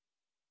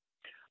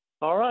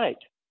 All right.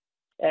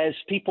 As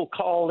people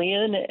call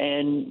in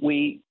and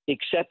we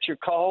accept your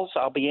calls,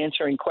 I'll be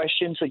answering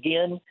questions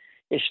again,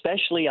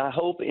 especially, I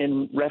hope,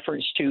 in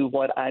reference to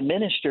what I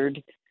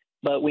ministered.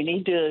 But we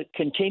need to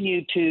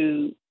continue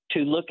to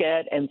look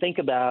at and think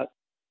about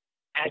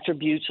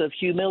attributes of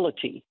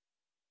humility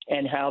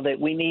and how that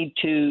we need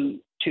to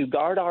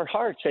guard our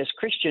hearts as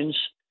Christians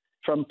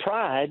from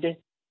pride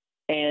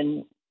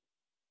and,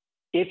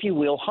 if you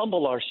will,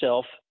 humble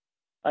ourselves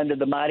under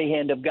the mighty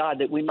hand of God,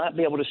 that we might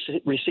be able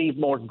to receive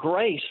more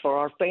grace for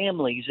our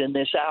families in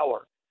this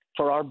hour,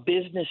 for our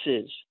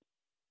businesses,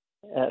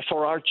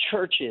 for our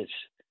churches.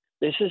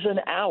 This is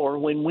an hour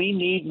when we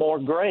need more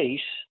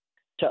grace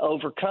to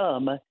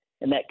overcome,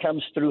 and that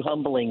comes through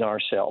humbling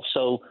ourselves.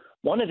 So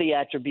one of the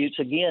attributes,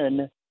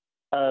 again,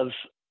 of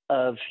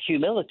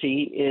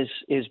humility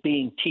is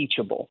being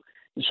teachable.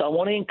 And so I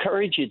want to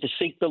encourage you to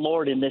seek the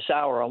Lord in this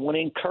hour. I want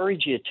to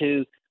encourage you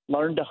to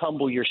learn to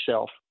humble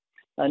yourself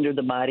under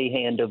the mighty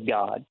hand of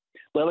God.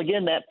 Well,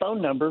 again, that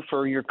phone number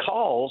for your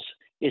calls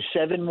is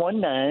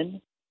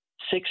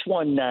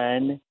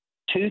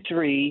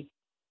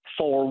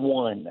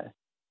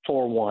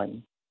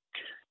 719-619-2341.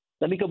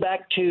 Let me go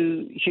back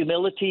to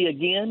humility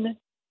again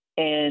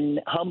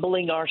and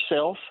humbling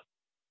ourselves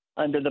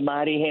under the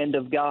mighty hand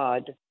of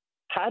God.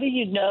 How do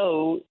you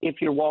know if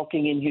you're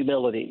walking in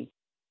humility?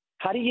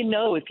 How do you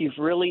know if you've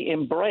really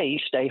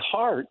embraced a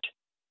heart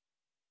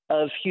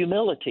of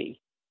humility?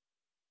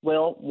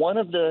 Well, one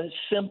of the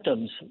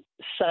symptoms,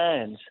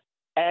 signs,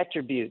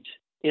 attributes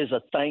is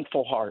a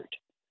thankful heart.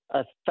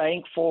 A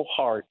thankful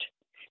heart.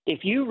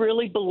 If you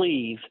really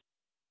believe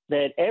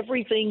that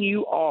everything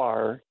you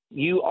are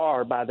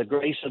by the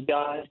grace of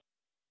God,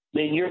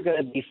 then you're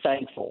going to be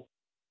thankful.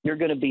 You're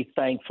going to be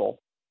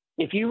thankful.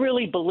 If you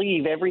really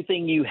believe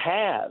everything you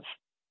have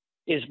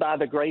is by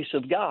the grace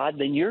of God,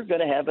 then you're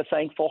going to have a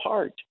thankful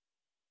heart.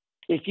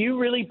 If you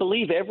really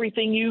believe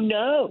everything you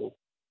know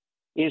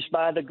is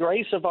by the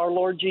grace of our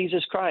Lord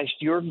Jesus Christ,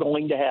 you're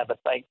going to have a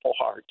thankful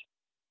heart.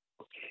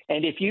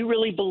 And if you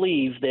really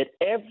believe that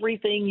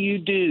everything you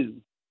do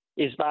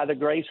is by the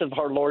grace of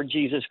our Lord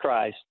Jesus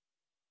Christ,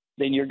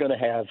 then you're going to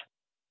have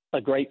a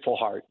grateful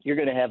heart. You're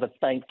going to have a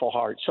thankful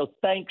heart. So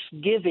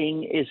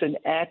thanksgiving is an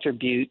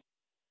attribute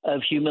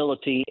of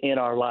humility in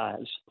our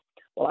lives.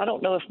 Well, I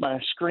don't know if my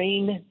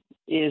screen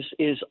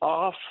is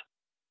off,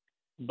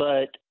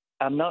 but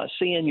I'm not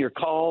seeing your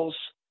calls.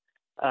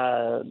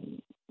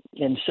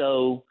 And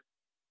so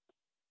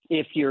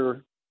if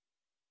you're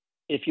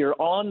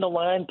on the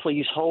line,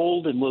 please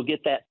hold and we'll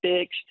get that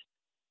fixed.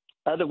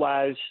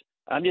 Otherwise,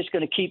 I'm just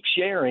going to keep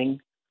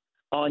sharing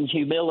on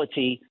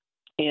humility.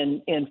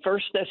 In 1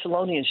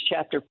 Thessalonians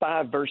chapter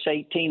 5, verse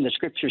 18, the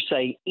scriptures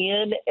say,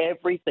 "In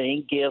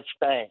everything give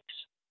thanks,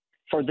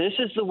 for this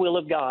is the will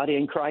of God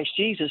in Christ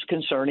Jesus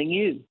concerning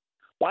you."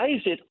 Why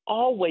is it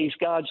always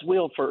God's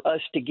will for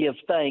us to give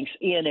thanks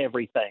in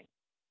everything?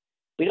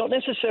 We don't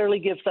necessarily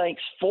give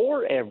thanks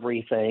for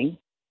everything,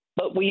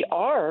 but we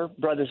are,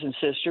 brothers and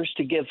sisters,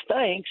 to give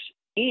thanks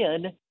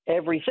in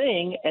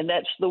everything, and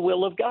that's the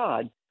will of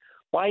God.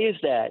 Why is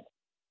that?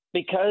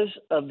 Because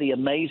of the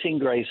amazing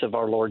grace of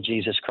our Lord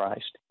Jesus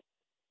Christ.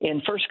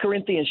 In 1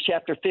 Corinthians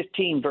chapter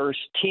 15, verse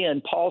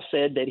 10, Paul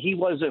said that he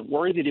wasn't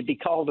worthy to be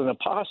called an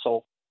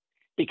apostle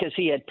because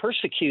he had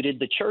persecuted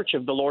the church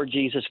of the Lord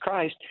Jesus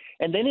Christ.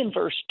 And then in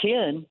verse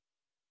 10,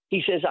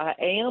 he says, "I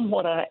am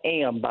what I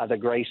am by the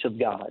grace of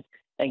God."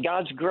 And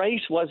God's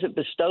grace wasn't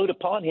bestowed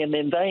upon him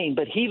in vain,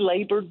 but he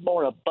labored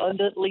more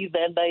abundantly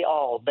than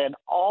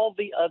all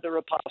the other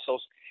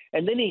apostles.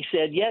 And then he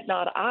said, "Yet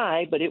not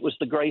I, but it was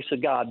the grace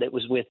of God that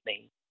was with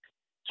me."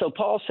 So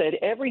Paul said,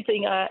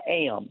 everything I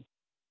am,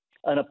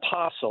 an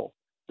apostle,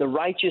 the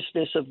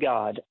righteousness of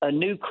God, a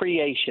new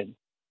creation,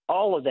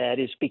 all of that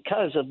is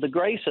because of the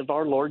grace of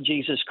our Lord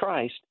Jesus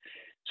Christ.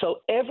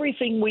 So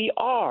everything we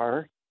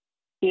are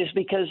is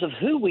because of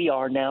who we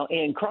are now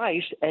in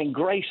Christ, and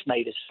grace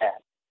made us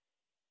that.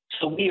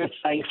 So we are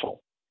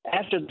thankful.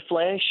 After the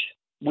flesh,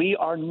 we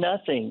are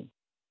nothing.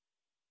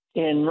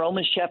 In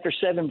Romans chapter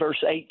 7,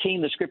 verse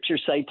 18, the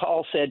scriptures say,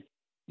 Paul said,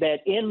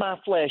 that in my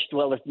flesh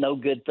dwelleth no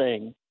good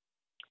thing.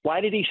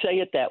 Why did he say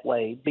it that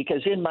way?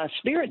 Because in my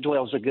spirit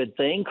dwells a good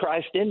thing,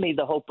 Christ in me,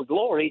 the hope of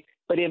glory,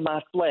 but in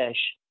my flesh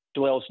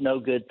dwells no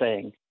good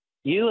thing.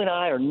 You and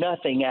I are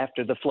nothing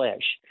after the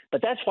flesh.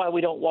 But that's why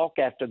we don't walk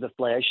after the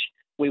flesh.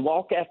 We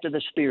walk after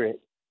the Spirit.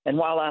 And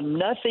while I'm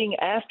nothing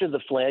after the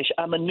flesh,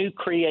 I'm a new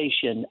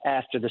creation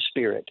after the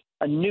Spirit,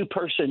 a new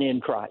person in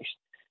Christ,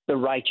 the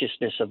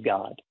righteousness of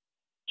God.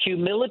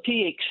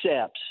 Humility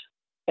accepts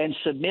and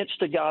submits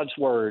to God's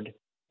word.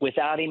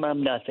 Without him,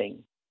 I'm nothing.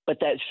 But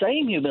that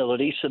same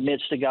humility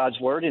submits to God's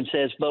word and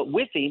says, but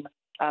with him,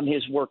 I'm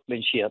his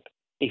workmanship.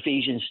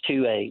 Ephesians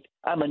 2:8.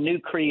 I'm a new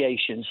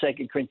creation,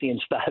 2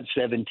 Corinthians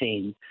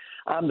 5:17.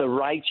 I'm the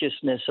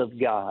righteousness of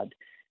God,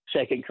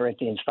 2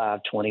 Corinthians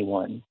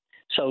 5:21.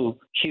 So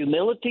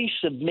humility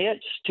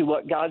submits to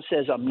what God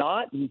says I'm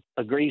not and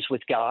agrees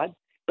with God,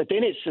 but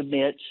then it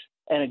submits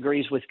and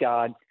agrees with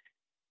God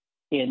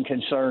in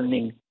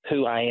concerning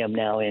who I am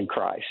now in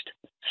Christ.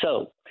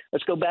 So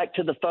let's go back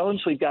to the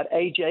phones. We've got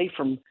AJ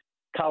from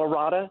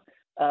Colorado.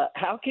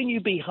 How can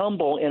you be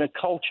humble in a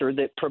culture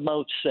that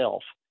promotes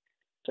self?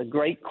 It's a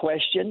great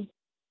question.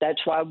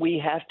 That's why we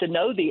have to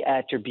know the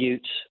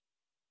attributes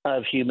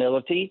of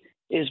humility,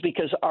 is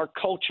because our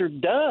culture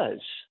does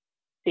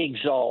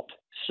exalt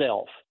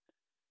self.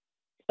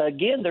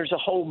 Again, there's a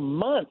whole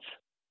month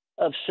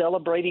of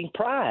celebrating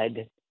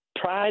Pride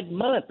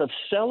Month, of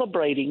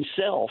celebrating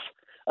self,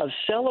 of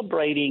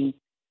celebrating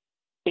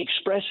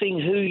expressing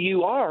who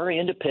you are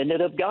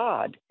independent of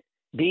God,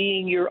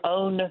 being your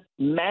own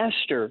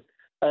master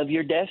of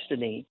your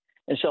destiny.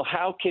 And so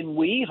how can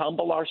we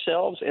humble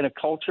ourselves in a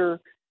culture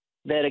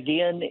that,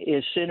 again,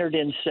 is centered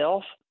in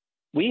self?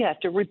 We have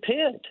to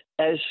repent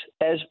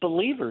as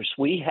believers.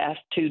 We have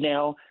to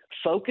now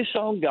focus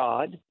on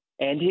God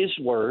and his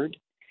word.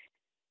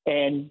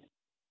 And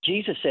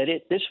Jesus said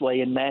it this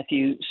way in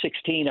Matthew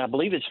 16, I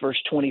believe it's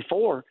verse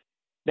 24,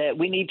 that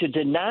we need to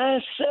deny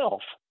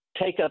self,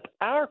 take up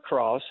our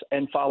cross,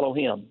 and follow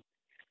him.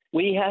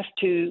 We have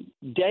to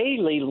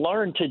daily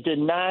learn to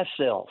deny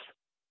self.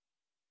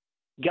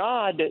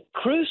 God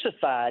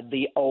crucified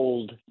the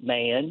old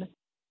man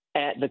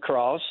at the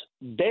cross,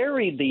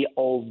 buried the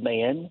old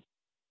man,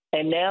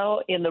 and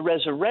now in the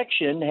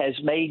resurrection has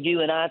made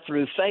you and I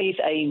through faith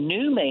a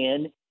new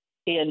man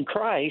in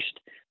Christ,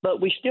 but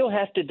we still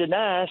have to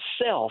deny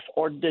self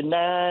or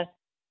deny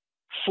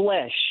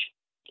flesh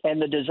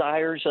and the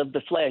desires of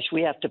the flesh.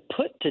 We have to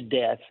put to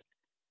death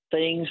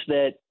things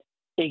that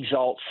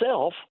exalt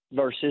self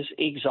versus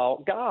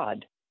exalt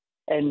God.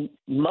 And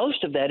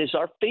most of that is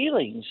our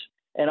feelings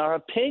and our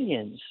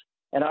opinions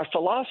and our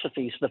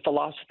philosophies, the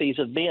philosophies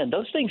of men.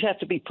 Those things have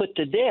to be put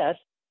to death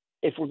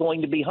if we're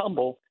going to be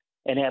humble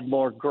and have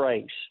more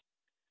grace.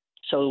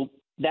 So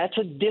that's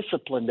a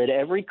discipline that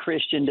every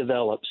Christian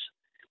develops.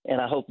 And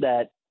I hope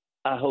that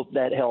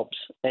helps,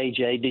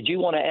 AJ. Did you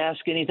want to ask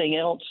anything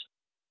else?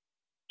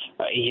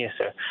 Yes,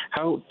 sir.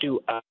 How do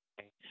I,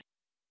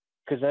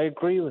 because I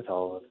agree with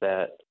all of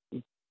that,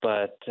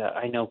 but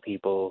I know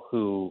people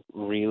who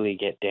really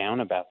get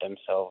down about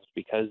themselves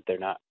because they're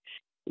not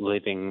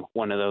living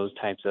one of those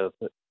types of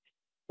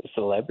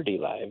celebrity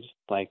lives.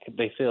 Like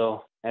they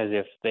feel as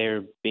if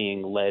they're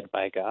being led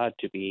by God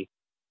to be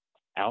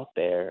out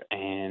there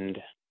and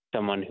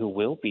someone who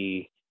will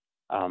be,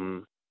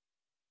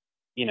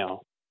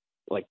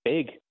 like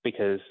big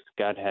because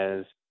God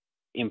has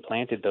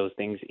implanted those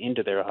things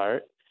into their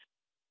heart,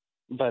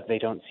 but they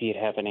don't see it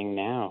happening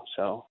now.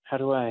 So how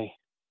do I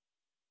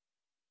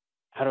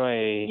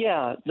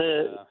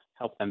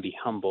help them be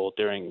humble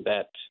during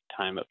that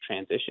time of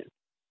transition?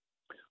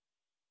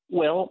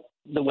 Well,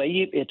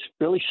 it's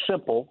really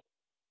simple.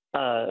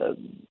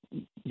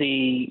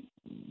 The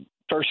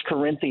 1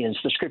 Corinthians,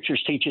 the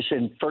scriptures teach us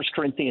in 1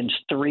 Corinthians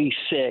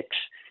 3:6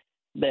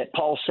 that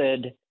Paul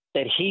said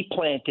that he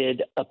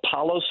planted,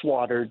 Apollos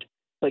watered,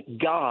 but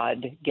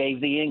God gave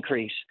the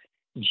increase.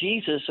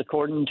 Jesus,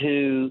 according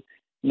to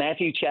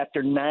Matthew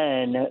chapter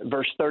 9,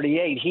 verse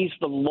 38, he's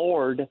the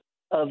Lord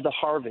of the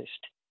harvest.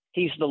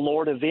 He's the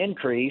Lord of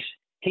increase.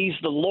 He's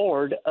the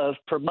Lord of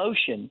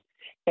promotion.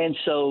 And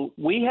so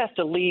we have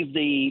to leave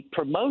the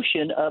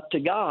promotion up to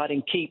God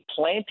and keep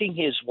planting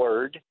his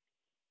word,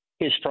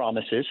 his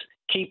promises,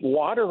 keep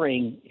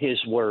watering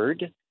his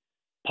word.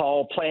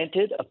 Paul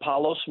planted,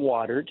 Apollos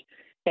watered,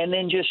 and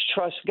then just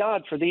trust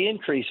God for the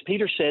increase.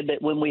 Peter said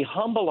that when we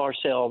humble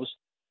ourselves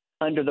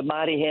under the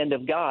mighty hand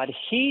of God,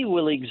 he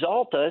will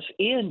exalt us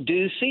in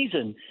due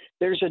season.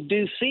 There's a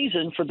due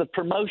season for the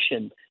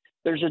promotion.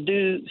 There's a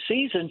due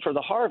season for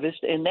the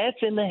harvest, and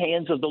that's in the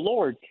hands of the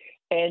Lord.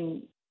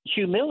 And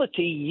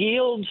humility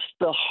yields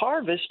the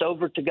harvest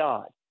over to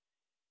God.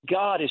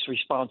 God is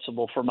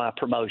responsible for my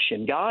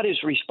promotion. God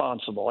is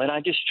responsible, and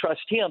I just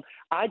trust him.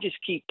 I just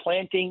keep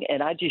planting,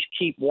 and I just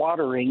keep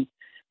watering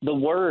the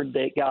word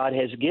that God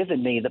has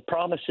given me, the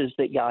promises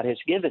that God has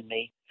given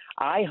me.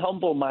 I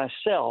humble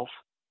myself,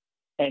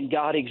 and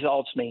God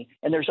exalts me.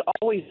 And there's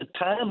always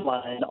a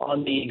timeline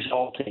on the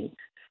exalting.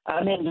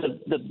 I'm in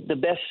the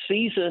best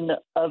season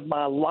of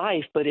my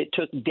life, but it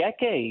took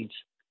decades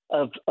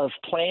of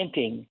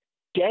planting,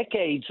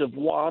 decades of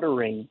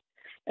watering.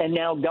 And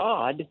now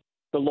God,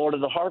 the Lord of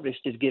the harvest,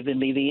 has given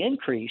me the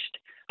increase.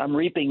 I'm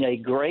reaping a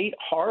great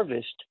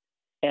harvest,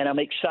 and I'm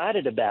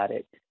excited about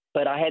it.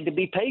 but I had to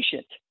be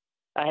patient.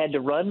 I had to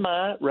run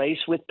my race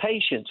with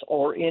patience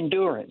or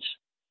endurance.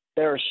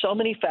 There are so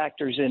many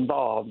factors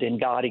involved in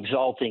God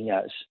exalting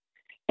us,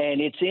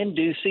 and it's in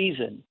due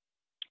season.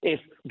 If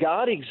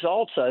God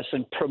exalts us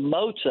and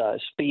promotes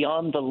us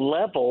beyond the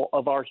level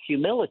of our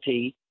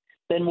humility,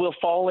 then we'll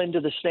fall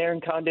into the snare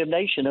and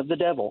condemnation of the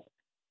devil.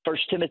 1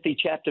 Timothy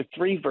chapter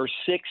 3, verse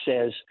 6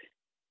 says,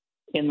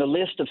 in the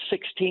list of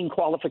 16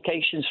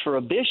 qualifications for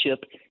a bishop,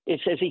 it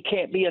says he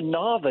can't be a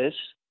novice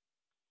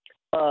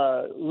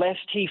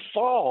lest he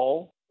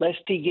fall, lest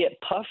he get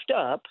puffed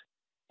up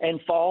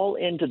and fall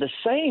into the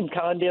same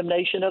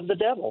condemnation of the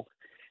devil.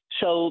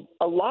 So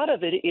a lot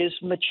of it is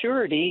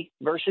maturity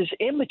versus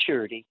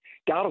immaturity.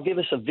 God will give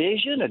us a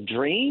vision, a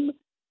dream,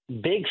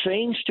 big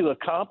things to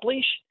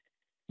accomplish,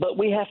 but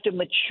we have to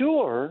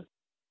mature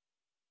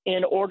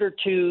in order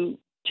to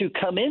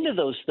come into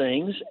those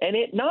things and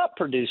it not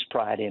produce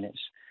pride in us.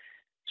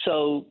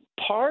 So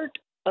part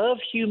of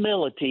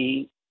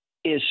humility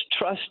is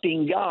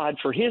trusting God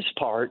for his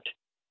part,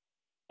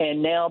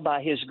 and now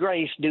by his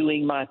grace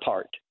doing my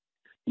part.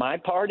 My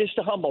part is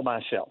to humble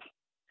myself.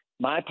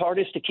 My part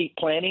is to keep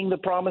planting the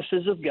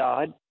promises of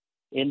God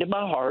into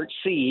my heart,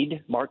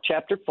 seed, Mark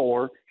chapter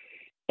 4,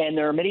 and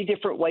there are many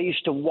different ways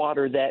to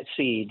water that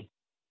seed,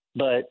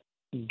 but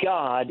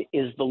God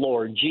is the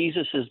Lord.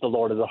 Jesus is the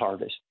Lord of the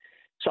harvest.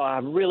 So I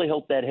really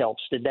hope that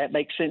helps. Did that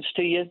make sense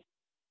to you?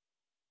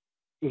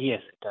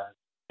 Yes, it does.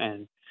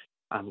 And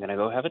I'm going to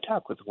go have a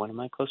talk with one of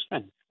my close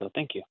friends. So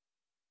thank you.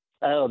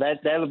 Oh,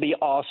 that would be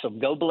awesome.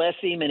 Go bless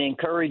him and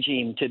encourage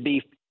him to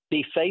be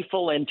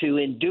faithful and to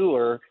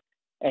endure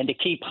and to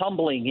keep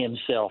humbling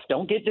himself.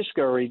 Don't get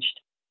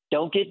discouraged.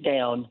 Don't get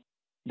down.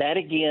 That,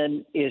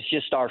 again, is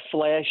just our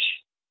flesh.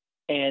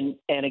 And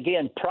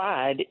again,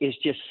 pride is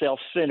just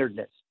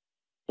self-centeredness.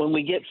 When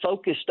we get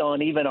focused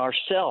on even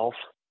ourself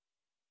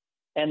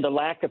and the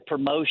lack of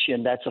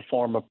promotion, that's a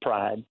form of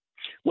pride.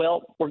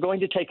 Well, we're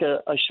going to take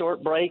a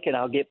short break, and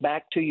I'll get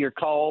back to your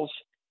calls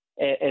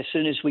as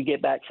soon as we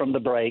get back from the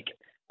break.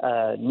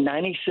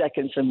 90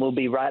 seconds, and we'll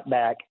be right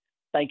back.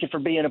 Thank you for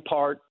being a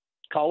part.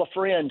 Call a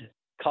friend.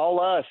 Call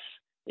us.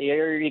 The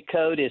area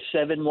code is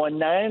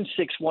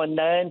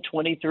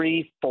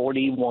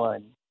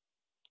 719-619-2341.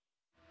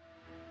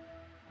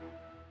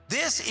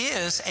 This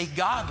is a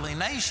godly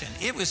nation.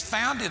 It was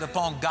founded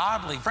upon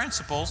godly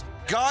principles.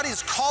 God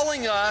is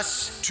calling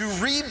us to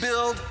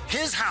rebuild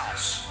his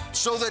house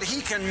so that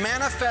he can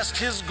manifest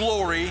his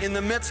glory in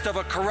the midst of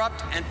a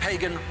corrupt and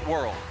pagan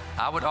world.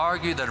 I would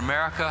argue that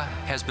America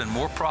has been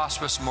more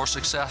prosperous, more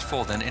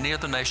successful than any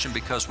other nation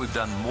because we've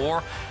done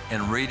more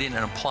in reading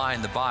and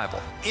applying the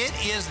Bible. It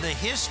is the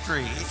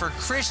history for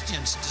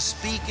Christians to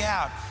speak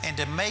out and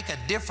to make a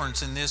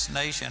difference in this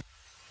nation.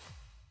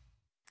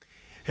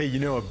 Hey, you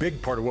know, a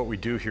big part of what we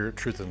do here at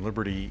Truth and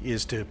Liberty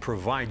is to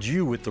provide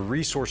you with the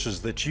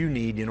resources that you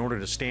need in order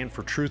to stand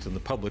for truth in the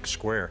public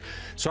square.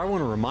 So I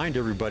want to remind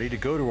everybody to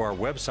go to our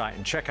website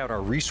and check out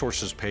our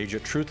resources page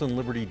at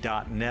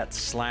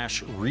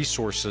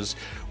truthandliberty.net/resources,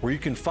 where you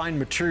can find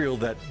material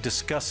that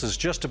discusses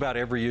just about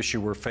every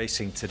issue we're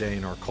facing today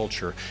in our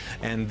culture.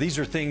 And these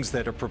are things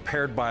that are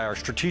prepared by our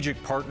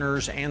strategic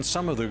partners and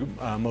some of the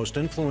most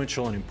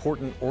influential and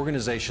important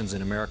organizations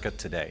in America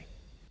today.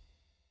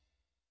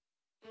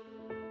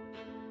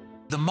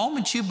 The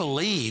moment you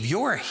believe,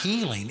 your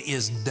healing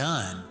is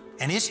done.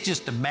 And it's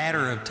just a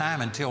matter of time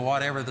until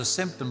whatever the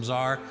symptoms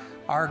are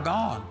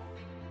gone.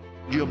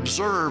 You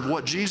observe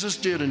what Jesus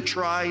did and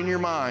try in your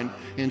mind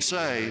and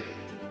say,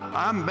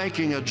 I'm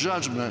making a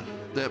judgment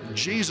that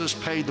Jesus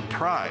paid the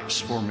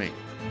price for me.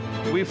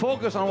 We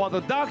focus on what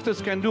the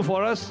doctors can do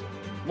for us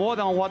more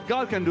than what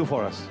God can do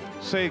for us.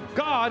 Say,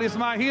 God is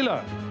my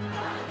healer,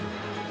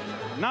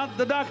 not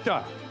the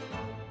doctor.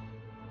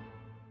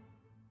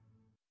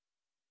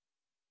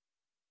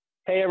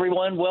 Hey,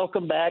 everyone.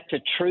 Welcome back to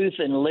Truth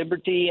and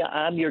Liberty.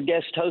 I'm your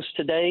guest host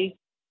today,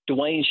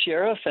 Duane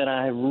Sheriff, and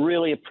I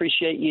really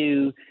appreciate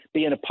you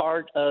being a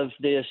part of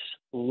this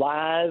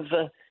live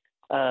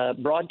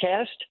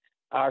broadcast.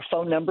 Our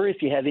phone number,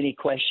 if you have any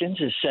questions,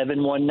 is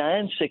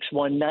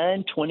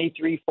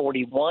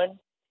 719-619-2341.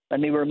 Let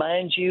me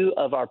remind you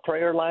of our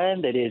prayer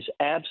line that is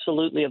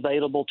absolutely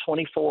available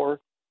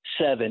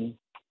 24/7.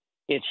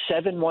 It's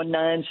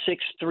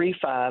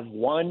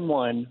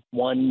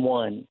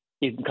 719-635-1111.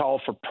 You can call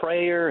for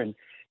prayer, and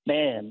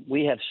man,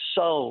 we have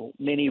so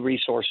many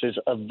resources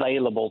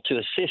available to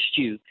assist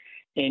you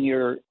in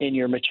your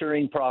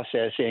maturing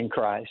process in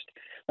Christ.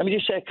 Let me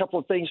just say a couple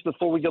of things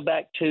before we go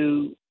back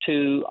to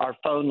our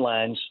phone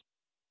lines.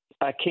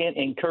 I can't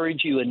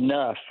encourage you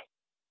enough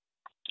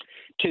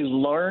to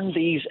learn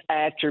these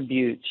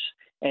attributes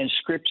and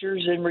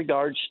scriptures in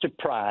regards to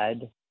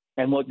pride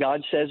and what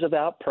God says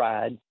about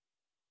pride,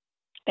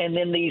 and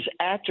then these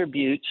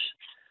attributes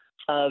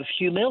of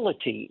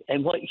humility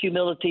and what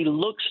humility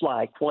looks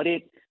like, what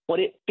it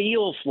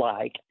feels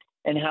like,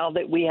 and how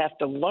that we have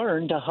to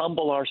learn to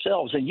humble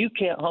ourselves. And you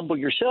can't humble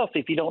yourself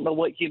if you don't know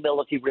what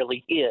humility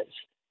really is.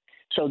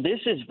 So this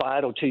is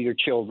vital to your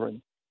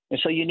children. And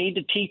so you need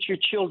to teach your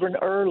children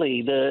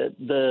early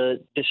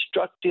the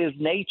destructive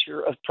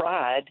nature of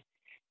pride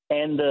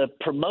and the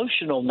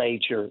promotional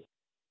nature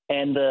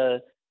and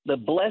the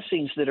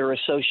blessings that are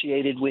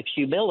associated with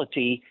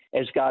humility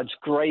as God's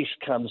grace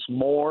comes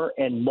more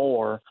and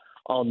more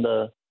on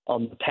the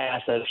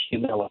path of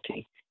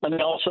humility. Let me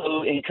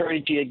also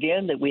encourage you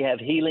again that we have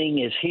Healing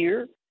is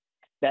Here.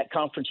 That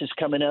conference is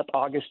coming up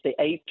August the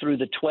 8th through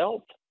the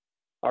 12th.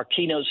 Our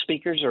keynote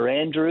speakers are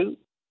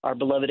our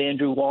beloved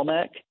Andrew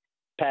Womack,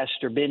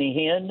 Pastor Benny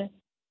Hinn,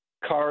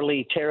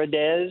 Carly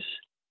Teradez,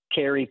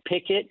 Carrie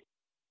Pickett,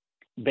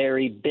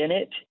 Barry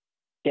Bennett,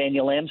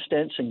 Daniel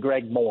Amstentz, and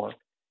Greg Moore.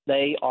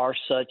 They are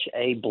such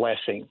a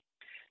blessing.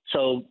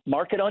 So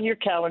mark it on your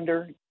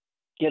calendar.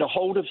 Get a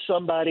hold of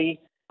somebody.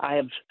 I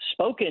have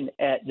spoken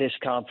at this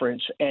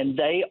conference, and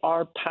they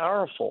are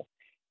powerful.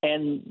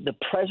 And the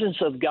presence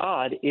of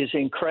God is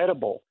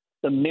incredible.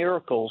 The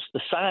miracles,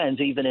 the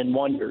signs, even and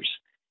wonders.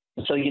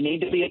 And so you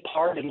need to be a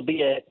part. It'll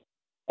be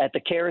at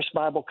the Charis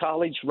Bible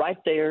College right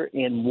there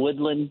in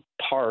Woodland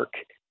Park,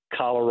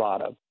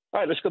 Colorado. All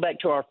right, let's go back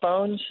to our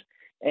phones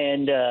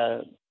and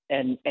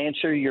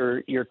answer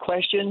your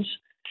questions.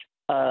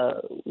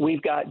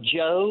 We've got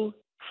Joe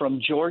from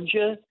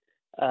Georgia,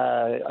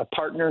 a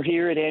partner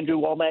here at Andrew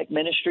Womack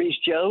Ministries.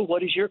 Joe,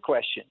 what is your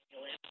question?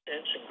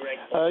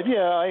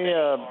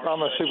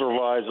 I'm a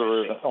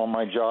supervisor on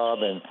my job,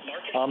 and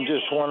I'm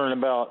just wondering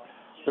about,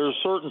 there's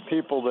certain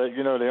people that,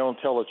 they don't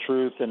tell the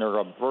truth and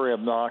they're very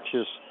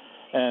obnoxious,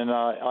 and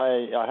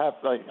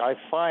I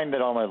find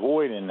that I'm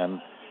avoiding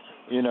them,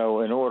 in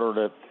order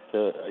to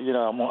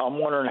I'm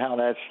wondering how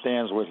that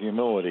stands with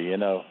humility,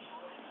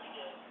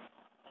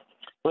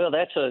 Well,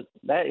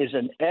 that is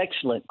an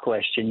excellent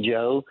question,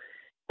 Joe.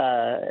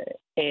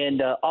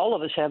 And all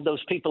of us have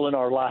those people in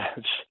our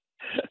lives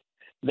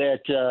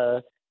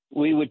that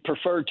we would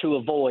prefer to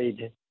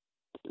avoid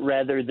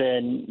rather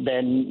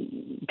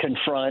than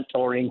confront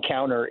or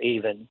encounter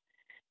even.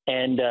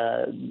 And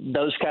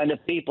those kind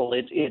of people,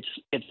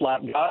 it's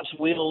like God's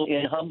will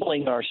in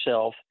humbling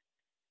ourselves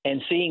and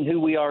seeing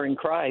who we are in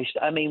Christ.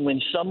 I mean, when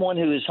someone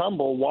who is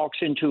humble walks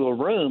into a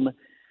room,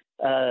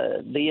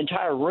 the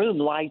entire room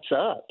lights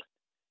up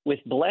with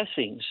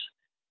blessings.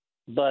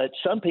 But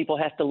some people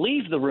have to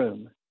leave the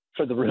room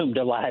for the room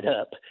to light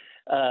up.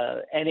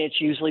 And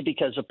it's usually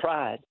because of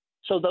pride.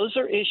 So those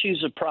are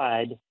issues of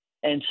pride.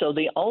 And so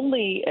the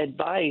only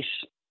advice,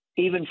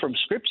 even from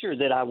Scripture,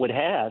 that I would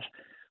have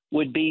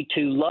would be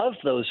to love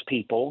those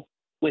people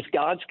with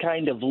God's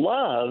kind of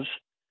love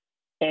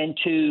and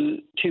to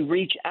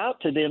reach out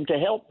to them to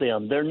help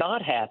them. They're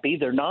not happy.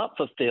 They're not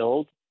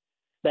fulfilled.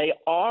 They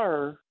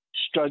are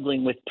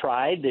struggling with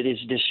pride that is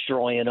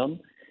destroying them.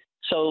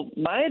 So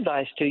my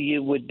advice to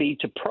you would be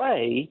to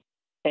pray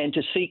and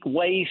to seek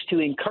ways to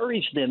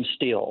encourage them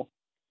still,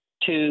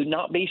 to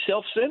not be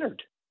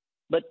self-centered,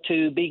 but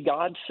to be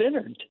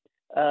God-centered,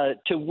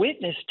 to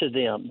witness to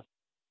them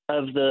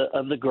of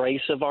the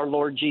grace of our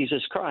Lord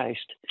Jesus Christ.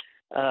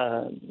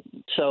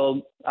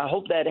 So I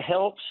hope that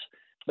helps,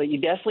 but you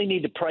definitely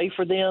need to pray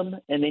for them,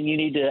 and then you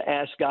need to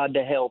ask God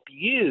to help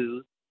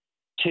you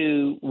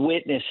to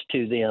witness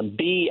to them,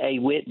 be a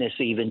witness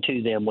even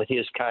to them with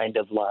his kind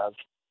of love.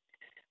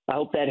 I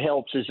hope that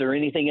helps. Is there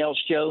anything else,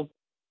 Joe?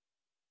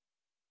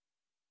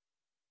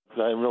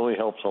 That really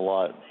helps a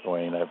lot,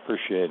 Duane. I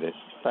appreciate it.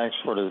 Thanks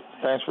for the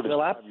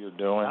job you're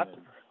doing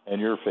and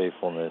your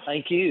faithfulness.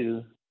 Thank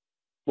you.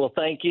 Well,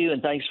 thank you,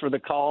 and thanks for the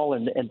call,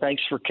 and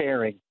thanks for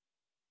caring.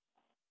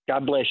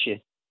 God bless you.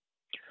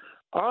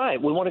 All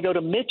right, we want to go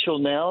to Mitchell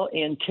now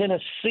in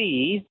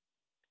Tennessee.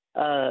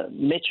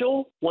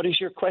 Mitchell, what is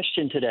your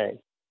question today?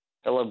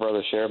 Hello,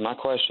 Brother Sheriff. My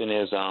question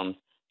is,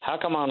 how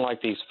come on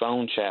like these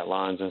phone chat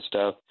lines and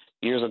stuff,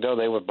 years ago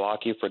they would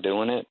block you for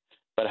doing it,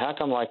 but how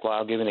come,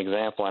 I'll give you an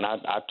example, and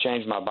I've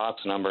changed my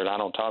box number and I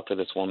don't talk to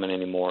this woman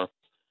anymore,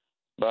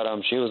 but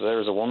there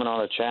was a woman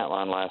on a chat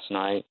line last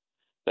night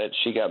that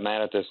she got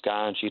mad at this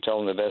guy and she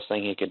told him the best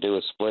thing he could do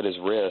is split his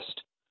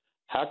wrist.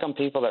 How come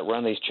people that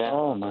run these chat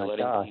lines are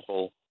letting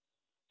people,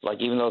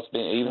 even though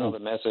the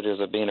messages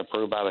are being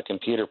approved by the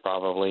computer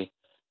probably,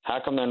 how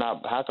come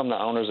the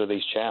owners of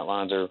these chat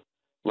lines are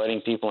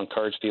letting people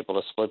encourage people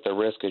to split their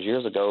wrist? Because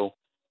years ago,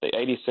 the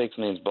 86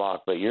 means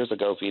block, but years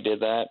ago, if you did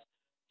that,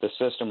 the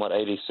system would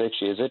 86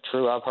 you. Is it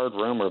true? I've heard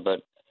rumor, but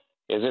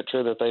is it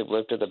true that they've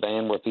lifted the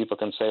ban where people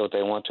can say what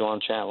they want to on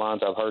chat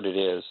lines? I've heard it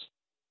is.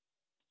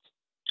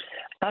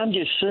 I'm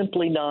just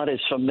simply not as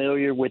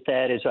familiar with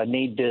that as I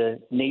need to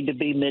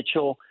be,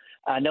 Mitchell.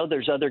 I know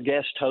there's other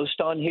guest hosts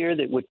on here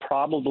that would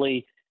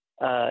probably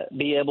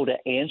be able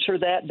to answer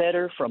that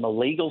better from a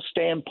legal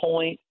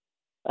standpoint.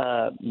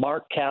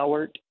 Mark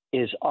Cowart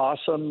is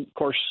awesome. Of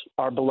course,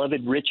 our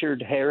beloved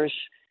Richard Harris,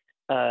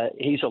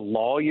 he's a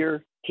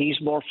lawyer. He's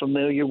more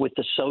familiar with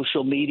the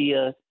social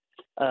media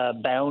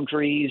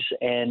boundaries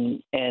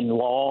and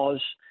laws.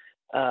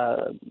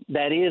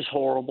 That is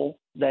horrible.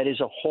 That is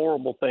a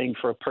horrible thing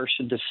for a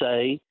person to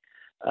say.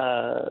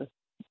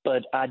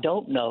 But I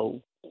don't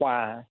know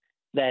why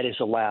that is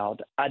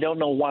allowed. I don't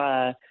know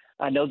why.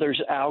 I know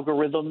there's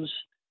algorithms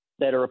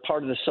that are a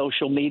part of the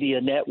social media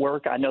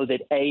network. I know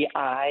that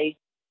AI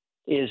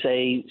is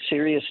a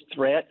serious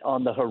threat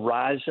on the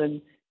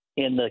horizon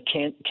in the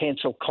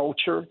cancel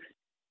culture,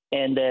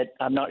 and that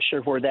I'm not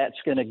sure where that's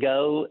going to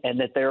go, and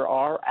that there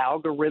are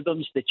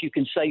algorithms that you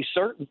can say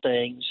certain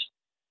things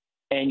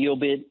and you'll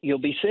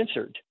be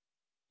censored.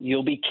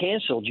 You'll be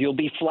canceled. You'll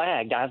be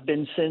flagged. I've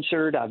been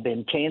censored. I've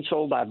been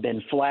canceled. I've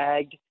been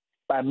flagged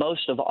by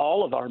most of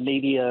all of our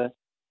social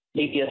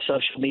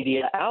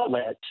media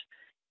outlets.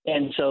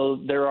 And so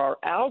there are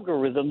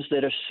algorithms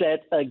that are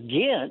set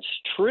against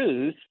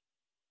truth,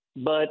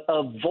 but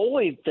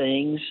avoid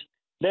things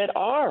that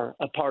are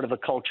a part of a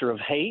culture of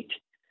hate,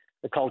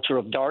 a culture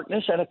of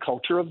darkness, and a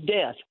culture of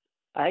death.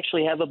 I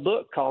actually have a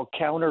book called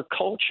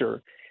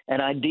Counterculture,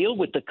 and I deal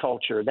with the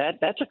culture.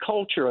 That's a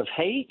culture of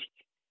hate.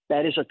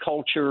 That is a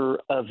culture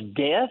of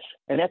death,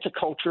 and that's a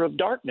culture of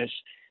darkness.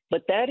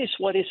 But that is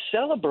what is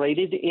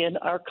celebrated in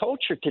our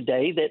culture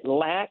today, that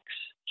lacks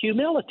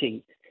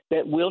humility,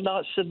 that will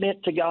not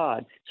submit to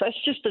God. So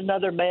that's just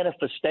another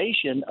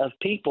manifestation of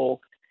people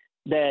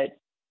that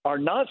are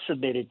not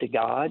submitted to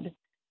God,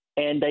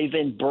 and they've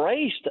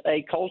embraced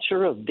a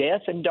culture of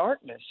death and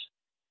darkness.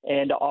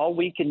 And all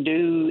we can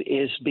do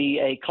is be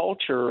a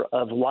culture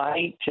of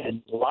light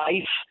and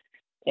life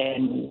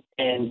and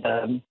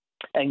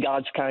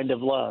God's kind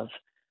of love.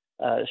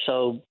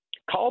 So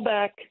call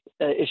back,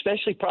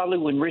 especially probably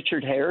when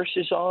Richard Harris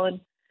is on,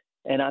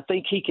 and I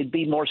think he could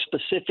be more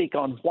specific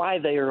on why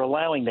they are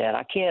allowing that.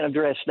 I can't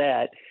address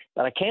that,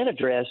 but I can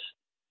address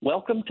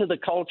welcome to the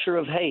culture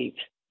of hate,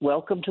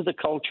 welcome to the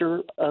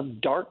culture of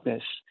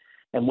darkness,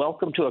 and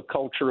welcome to a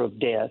culture of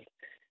death,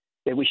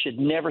 that we should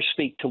never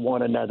speak to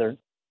one another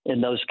in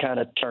those kind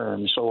of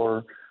terms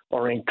or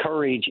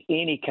encourage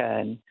any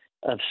kind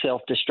of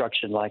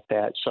self-destruction like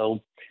that. So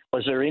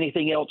was there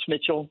anything else,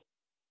 Mitchell?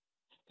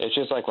 It's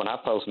just like when I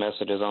post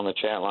messages on the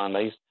chat line,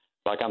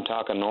 like I'm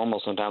talking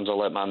normal, sometimes I'll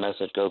let my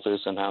message go through.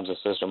 Sometimes the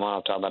system on,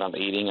 I'll talk about I'm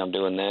eating, I'm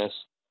doing this.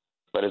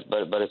 But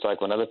it's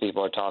like when other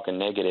people are talking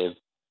negative,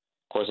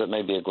 of course it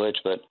may be a glitch,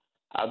 but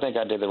I think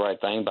I did the right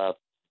thing by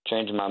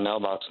changing my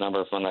mailbox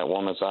number from that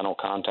woman so I don't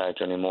contact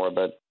her anymore.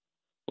 But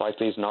like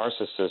these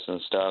narcissists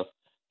and stuff,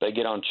 they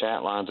get on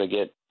chat lines,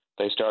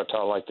 they start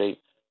talking like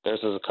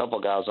there's a couple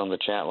guys on the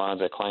chat lines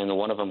that claim that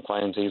one of them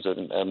claims he's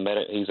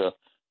a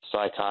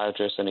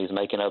psychiatrist and he's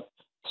making up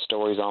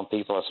stories on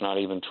people that's not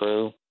even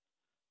true.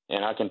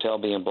 And I can tell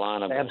being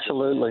blind.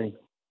 Absolutely.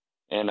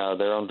 And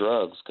they're on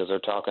drugs because they're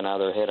talking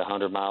out of their head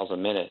 100 miles a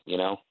minute, you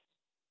know?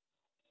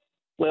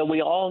 Well,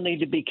 we all need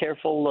to be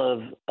careful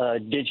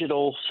of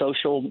digital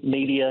social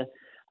media.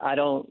 I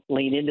don't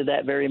lean into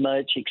that very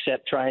much,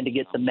 except trying to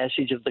get the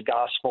message of the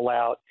gospel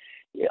out.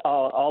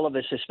 All of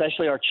us,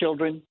 especially our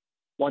children.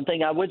 One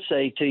thing I would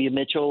say to you,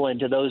 Mitchell, and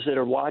to those that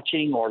are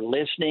watching or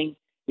listening,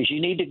 is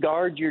you need to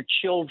guard your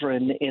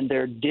children in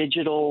their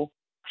digital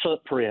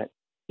footprint.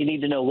 You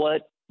need to know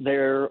what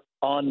their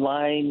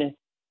online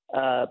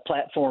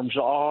platforms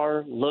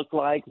look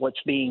like,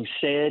 what's being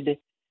said.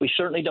 We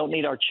certainly don't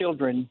need our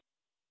children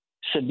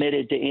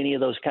submitted to any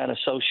of those kind of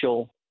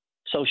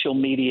social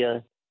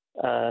media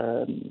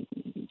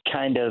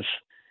kind of,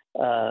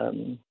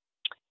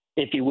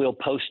 if you will,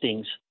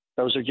 postings.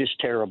 Those are just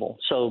terrible.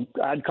 So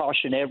I'd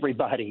caution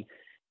everybody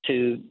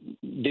to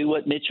do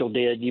what Mitchell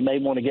did. You may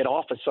want to get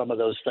off of some of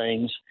those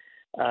things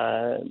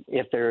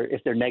if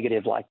they're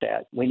negative like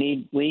that. We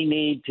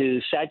need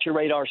to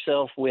saturate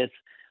ourselves with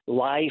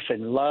life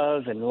and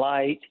love and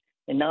light,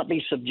 and not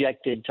be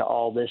subjected to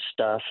all this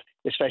stuff,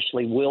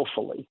 especially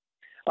willfully.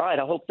 All right,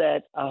 I hope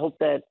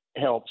that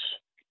helps.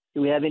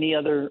 Do we have any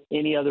other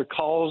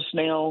calls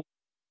now?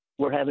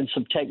 We're having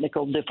some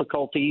technical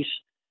difficulties,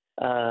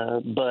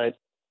 but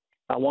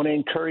I want to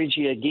encourage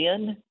you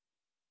again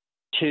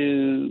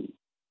to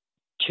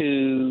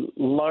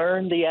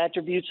learn the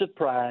attributes of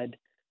pride,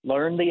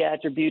 learn the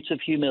attributes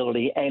of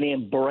humility, and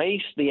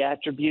embrace the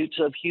attributes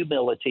of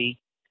humility,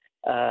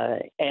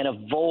 and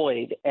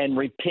avoid and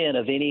repent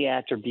of any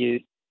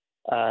attribute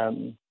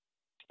of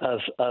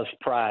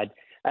pride.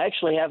 I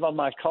actually have on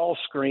my call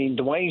screen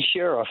Duane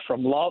Sheriff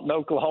from Lawton,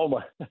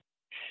 Oklahoma.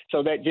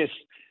 So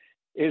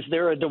is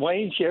there a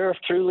Duane Sheriff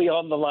truly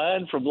on the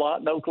line from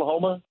Lawton,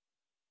 Oklahoma?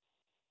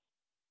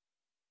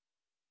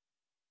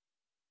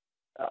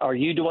 Are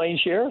you Duane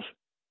Sheriff?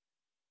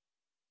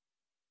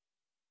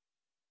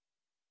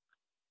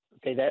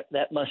 Okay,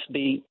 that must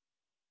be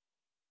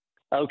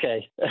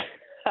okay.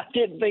 I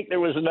didn't think there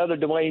was another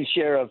Duane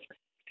Sheriff,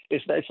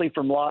 especially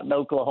from Lawton,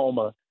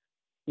 Oklahoma.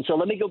 And so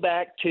let me go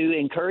back to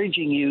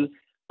encouraging you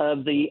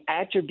of the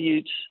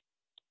attributes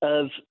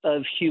of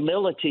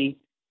humility.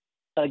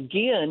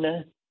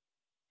 Again,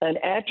 an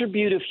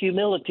attribute of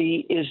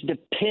humility is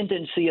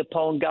dependency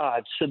upon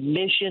God,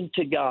 submission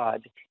to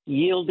God,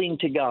 yielding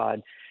to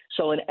God.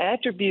 So an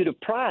attribute of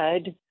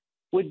pride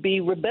would be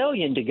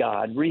rebellion to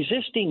God,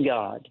 resisting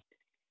God.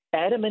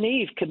 Adam and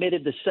Eve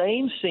committed the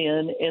same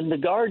sin in the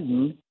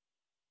garden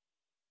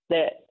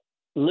that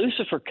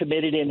Lucifer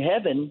committed in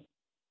heaven.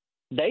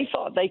 They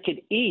thought they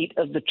could eat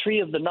of the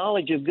tree of the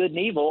knowledge of good and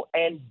evil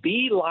and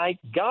be like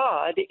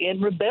God in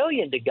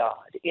rebellion to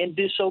God. in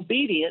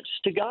disobedience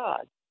to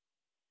God.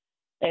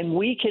 And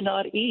we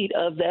cannot eat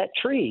of that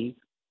tree.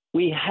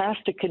 We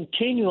have to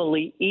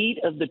continually eat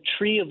of the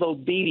tree of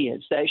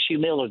obedience, that's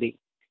humility.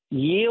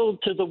 Yield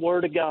to the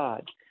Word of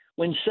God.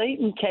 When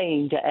Satan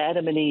came to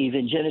Adam and Eve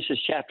in Genesis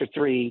chapter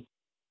 3,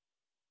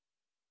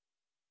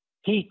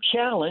 he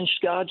challenged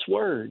God's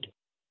Word.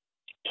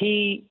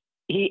 He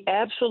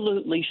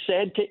absolutely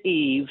said to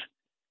Eve,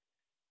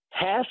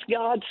 hath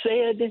God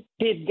said,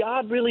 did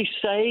God really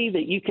say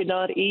that you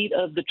cannot eat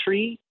of the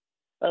tree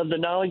of the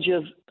knowledge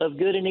of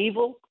good and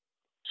evil?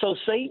 So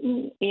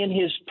Satan, in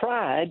his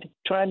pride,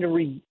 trying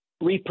to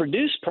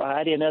reproduce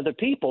pride in other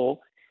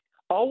people,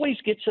 always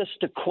gets us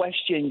to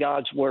question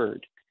God's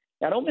Word.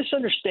 Now, don't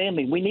misunderstand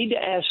me. We need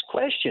to ask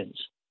questions.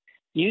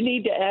 You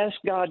need to ask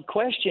God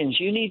questions.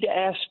 You need to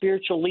ask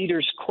spiritual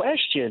leaders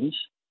questions.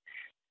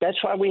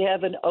 That's why we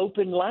have an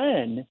open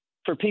line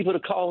for people to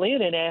call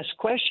in and ask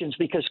questions,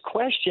 because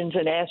questions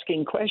and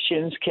asking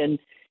questions can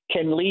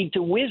lead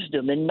to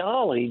wisdom and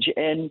knowledge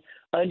and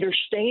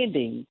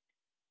understanding.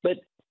 But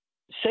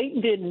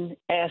Satan didn't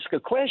ask a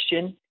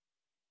question.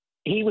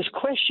 He was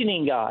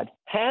questioning God.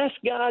 Hath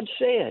God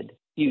said,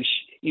 you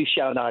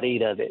shall not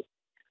eat of it?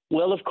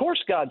 Well, of course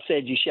God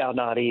said you shall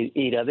not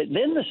eat of it.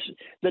 Then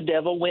the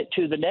devil went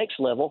to the next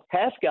level.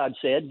 Hath God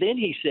said? Then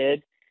he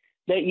said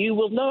that you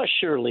will not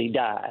surely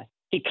die.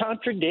 He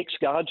contradicts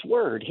God's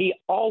word. He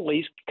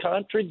always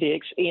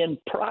contradicts in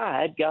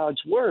pride God's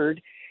word.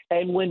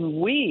 And when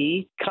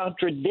we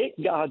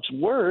contradict God's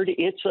word,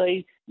 it's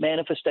a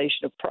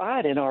manifestation of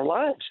pride in our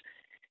lives.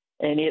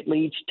 And it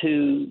leads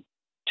to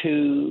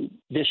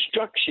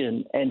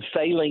destruction and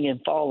failing and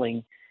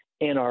falling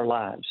in our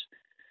lives.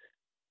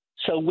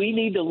 So we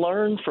need to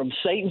learn from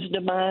Satan's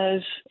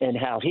demise and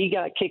how he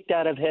got kicked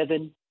out of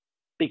heaven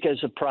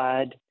because of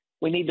pride.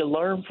 We need to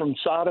learn from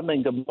Sodom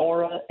and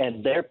Gomorrah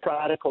and their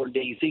pride according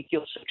to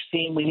Ezekiel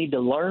 16. We need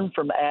to learn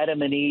from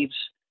Adam and Eve's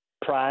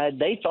pride.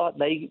 They thought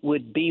they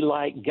would be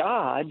like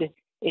God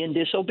in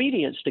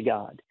disobedience to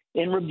God,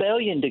 in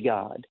rebellion to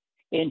God,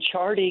 in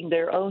charting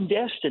their own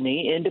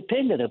destiny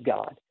independent of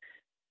God.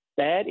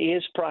 That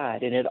is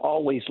pride, and it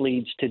always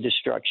leads to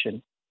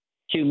destruction.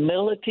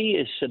 Humility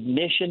is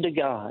submission to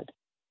God.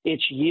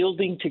 It's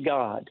yielding to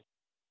God.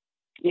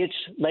 It's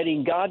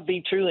letting God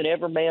be true and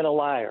every man a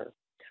liar.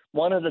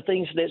 One of the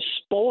things that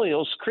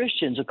spoils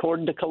Christians,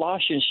 according to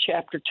Colossians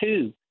chapter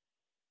 2,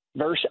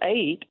 verse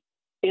 8,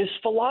 is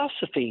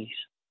philosophies.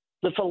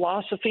 The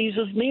philosophies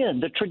of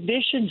men, the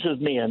traditions of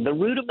men, the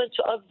rudiments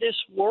of this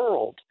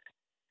world.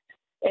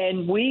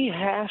 And we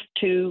have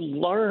to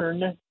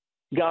learn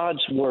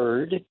God's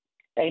word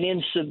and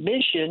in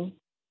submission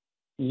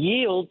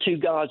yield to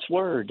God's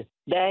word.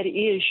 That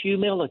is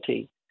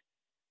humility.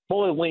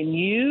 Boy, when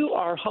you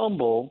are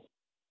humble,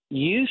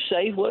 you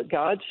say what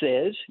God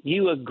says,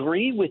 you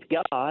agree with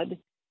God,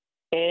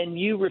 and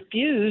you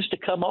refuse to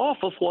come off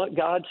of what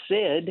God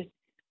said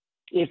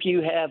if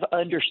you have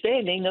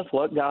understanding of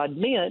what God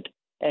meant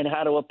and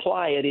how to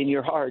apply it in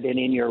your heart and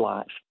in your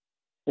life.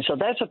 And so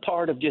that's a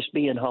part of just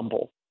being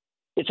humble.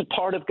 It's a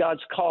part of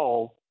God's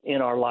call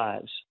in our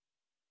lives,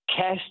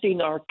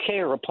 casting our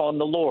care upon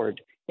the Lord.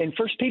 In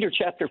 1 Peter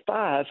chapter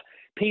 5,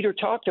 Peter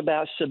talked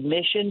about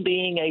submission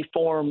being a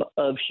form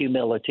of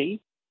humility,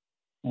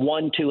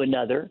 one to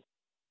another.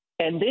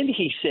 And then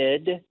he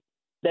said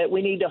that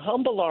we need to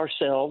humble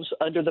ourselves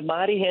under the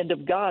mighty hand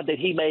of God that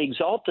he may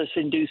exalt us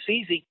in due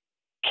season,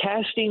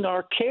 casting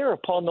our care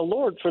upon the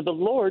Lord, for the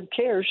Lord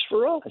cares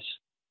for us.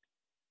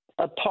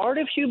 A part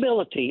of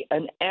humility,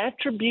 an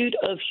attribute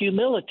of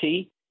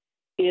humility,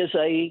 is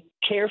a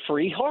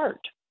carefree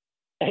heart,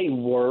 a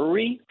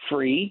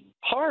worry-free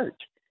heart.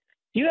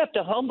 You have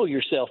to humble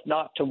yourself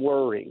not to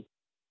worry.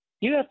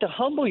 You have to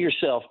humble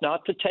yourself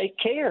not to take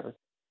care.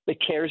 The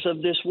cares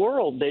of this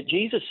world that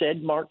Jesus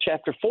said, Mark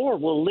chapter 4,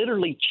 will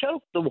literally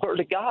choke the word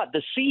of God,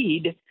 the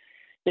seed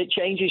that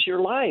changes your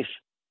life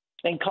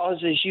and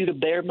causes you to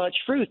bear much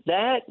fruit.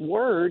 That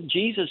word,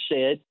 Jesus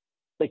said,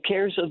 the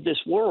cares of this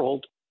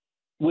world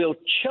will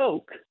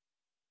choke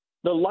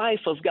the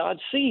life of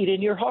God's seed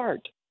in your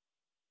heart.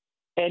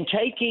 And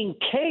taking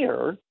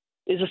care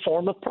is a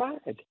form of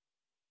pride.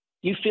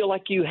 You feel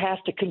like you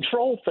have to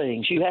control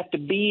things. You have to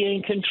be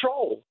in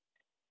control.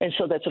 And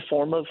so that's a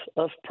form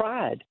of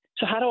pride.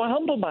 So how do I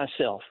humble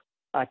myself?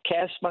 I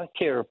cast my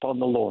care upon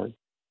the Lord,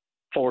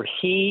 for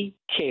he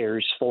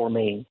cares for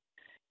me.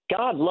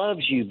 God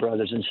loves you,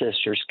 brothers and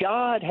sisters.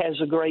 God has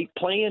a great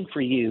plan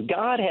for you.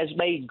 God has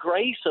made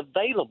grace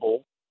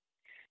available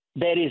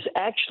that is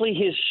actually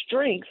his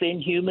strength in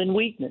human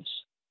weakness.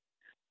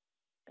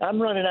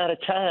 I'm running out of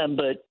time,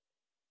 but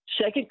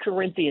 2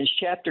 Corinthians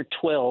chapter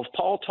 12,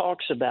 Paul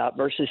talks about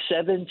verses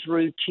 7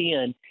 through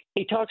 10.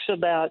 He talks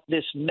about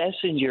this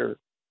messenger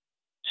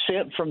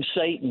sent from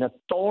Satan, a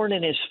thorn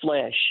in his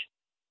flesh,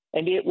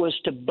 and it was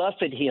to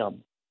buffet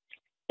him.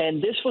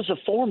 And this was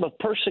a form of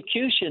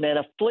persecution and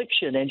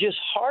affliction and just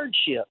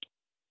hardship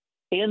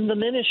in the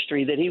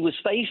ministry that he was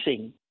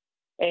facing.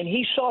 And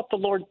he sought the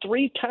Lord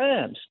 3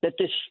 times that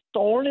this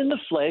thorn in the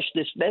flesh,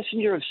 this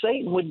messenger of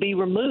Satan, would be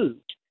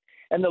removed.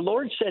 And the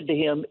Lord said to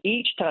him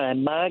each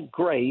time, my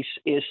grace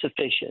is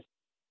sufficient,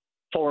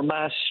 for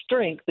my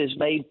strength is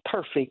made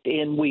perfect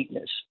in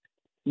weakness.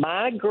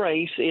 My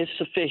grace is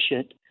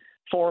sufficient,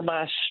 for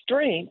my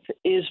strength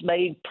is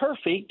made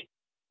perfect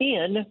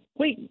in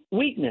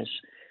weakness.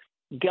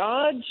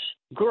 God's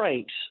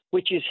grace,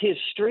 which is his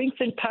strength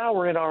and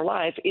power in our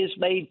life, is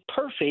made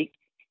perfect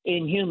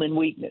in human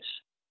weakness.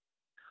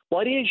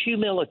 What is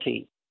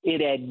humility?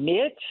 It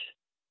admits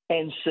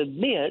and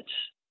submits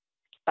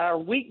our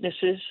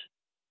weaknesses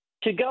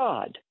to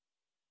God.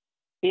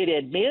 It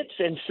admits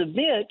and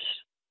submits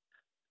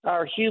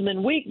our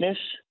human weakness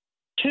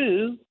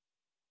to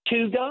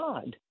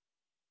God.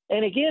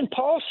 And again,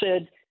 Paul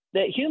said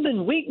that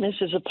human weakness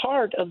is a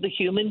part of the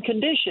human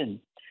condition.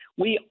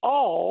 We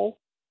all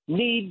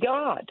need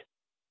God.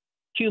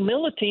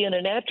 Humility, and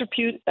an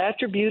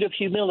attribute of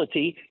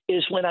humility,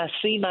 is when I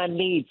see my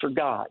need for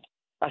God.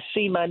 I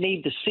see my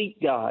need to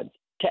seek God,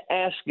 to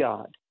ask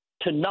God,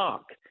 to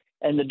knock,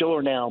 and the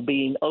door now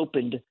being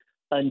opened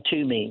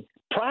unto me.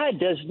 Pride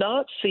does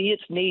not see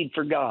its need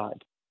for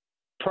God.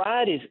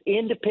 Pride is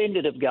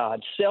independent of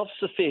God,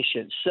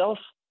 self-sufficient,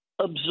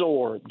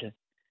 self-absorbed,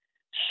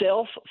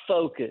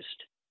 self-focused.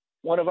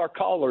 One of our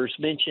callers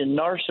mentioned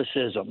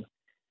narcissism.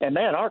 And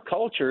man, our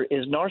culture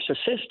is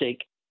narcissistic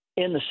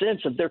in the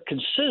sense of they're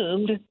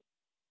consumed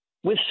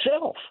with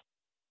self.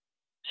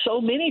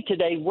 So many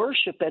today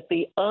worship at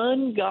the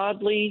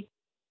ungodly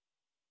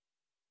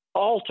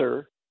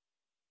altar,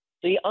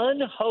 the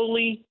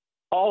unholy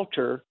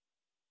altar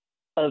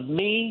of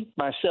me,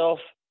 myself,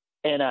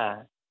 and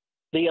I.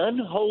 The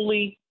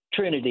unholy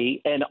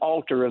trinity and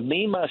altar of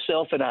me,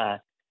 myself, and I.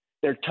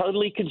 They're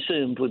totally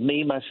consumed with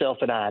me, myself,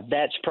 and I.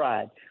 That's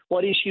pride.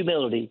 What is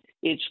humility?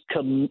 It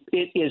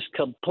is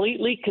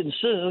completely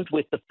consumed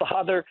with the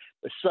Father,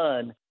 the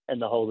Son,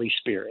 and the Holy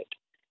Spirit.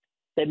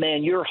 That,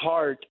 man, your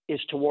heart is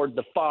toward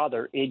the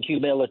Father in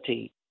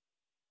humility.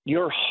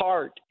 Your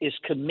heart is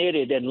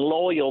committed and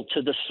loyal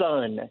to the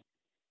Son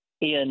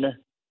in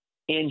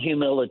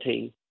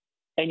humility.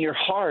 And your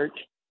heart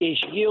is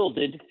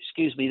yielded,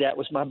 that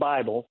was my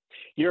Bible.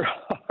 Your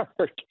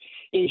heart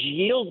is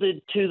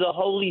yielded to the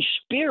Holy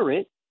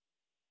Spirit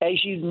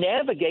as you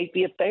navigate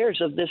the affairs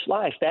of this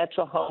life. That's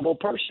a humble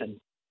person.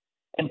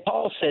 And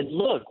Paul said,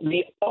 look,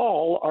 we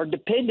all are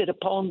dependent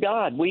upon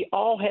God. We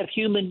all have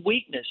human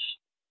weakness.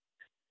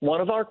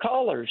 One of our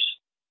callers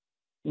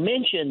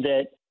mentioned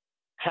that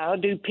how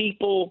do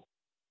people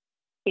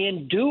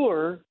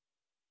endure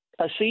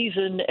a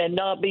season and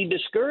not be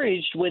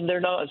discouraged when they're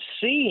not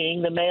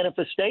seeing the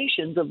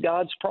manifestations of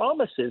God's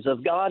promises,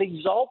 of God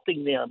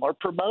exalting them or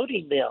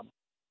promoting them?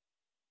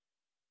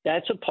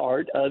 That's a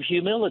part of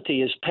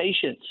humility, is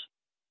patience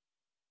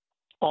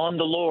on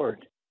the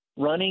Lord,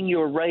 running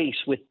your race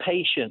with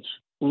patience,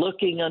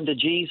 looking unto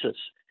Jesus,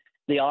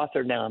 the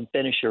author now and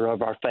finisher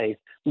of our faith,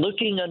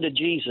 looking unto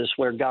Jesus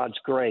where God's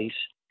grace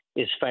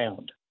is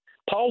found.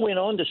 Paul went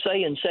on to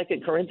say in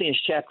 2 Corinthians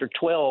chapter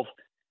 12,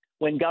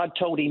 when God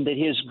told him that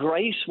his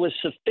grace was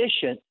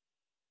sufficient,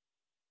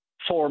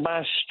 for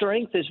my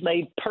strength is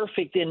made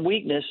perfect in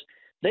weakness,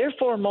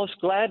 therefore most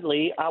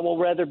gladly I will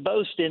rather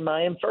boast in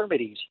my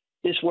infirmities.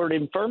 This word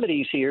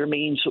infirmities here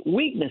means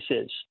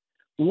weaknesses,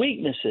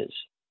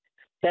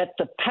 that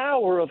the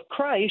power of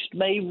Christ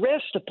may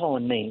rest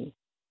upon me.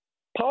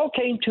 Paul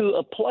came to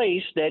a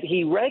place that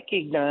he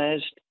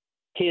recognized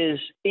his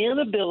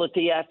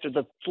inability after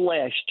the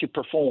flesh to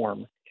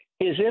perform,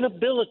 his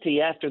inability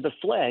after the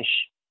flesh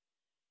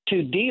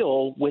to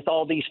deal with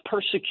all these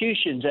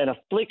persecutions and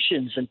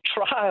afflictions and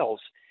trials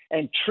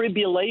and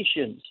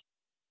tribulations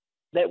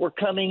that were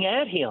coming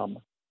at him,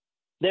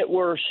 that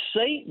were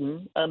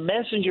Satan, a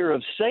messenger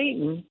of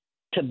Satan,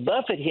 to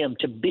buffet him,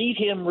 to beat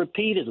him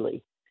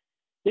repeatedly.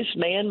 This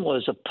man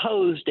was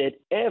opposed at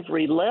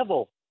every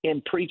level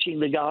in preaching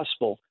the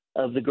gospel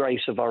of the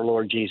grace of our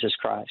Lord Jesus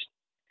Christ.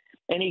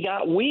 And he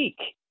got weak.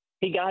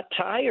 He got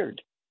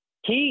tired.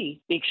 He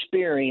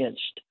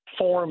experienced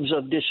forms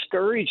of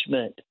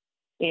discouragement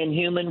in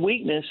human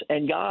weakness,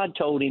 and God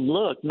told him,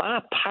 look,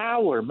 my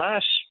power, my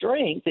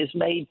strength is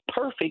made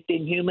perfect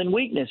in human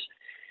weakness.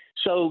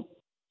 So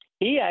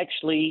he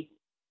actually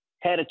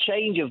had a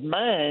change of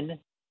mind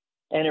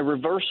and a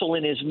reversal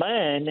in his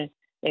mind,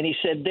 and he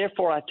said,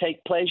 therefore I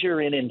take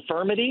pleasure in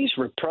infirmities,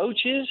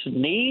 reproaches,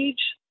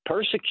 needs,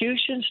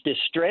 persecutions,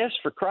 distress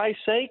for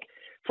Christ's sake,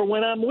 for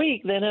when I'm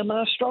weak, then am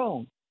I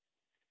strong.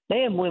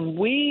 Man, when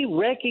we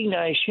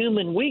recognize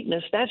human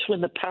weakness, that's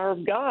when the power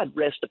of God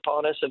rests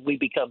upon us and we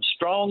become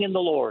strong in the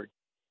Lord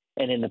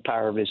and in the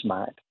power of his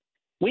might.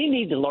 We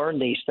need to learn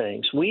these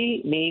things.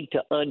 We need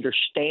to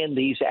understand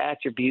these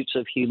attributes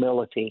of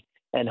humility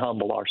and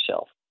humble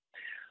ourselves.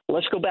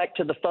 Let's go back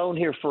to the phone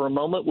here for a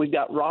moment. We've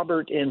got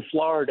Robert in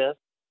Florida.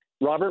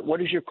 Robert,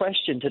 what is your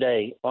question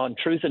today on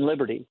Truth and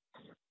Liberty?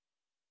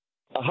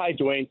 Hi,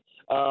 Duane.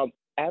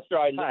 After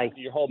I listened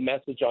to your whole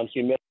message on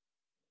humility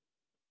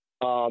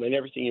and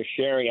everything you're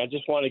sharing, I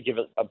just want to give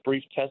a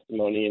brief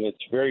testimony, and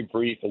it's very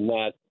brief in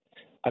that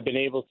I've been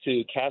able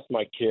to cast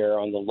my care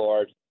on the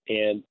Lord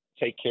and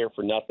take care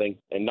for nothing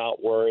and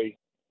not worry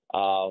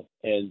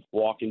and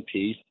walk in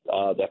peace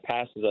that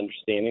passes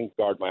understanding,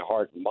 guard my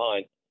heart and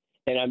mind.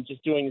 And I'm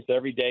just doing this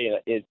every day,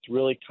 and it's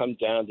really come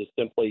down to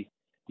simply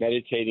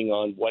meditating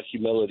on what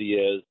humility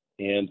is.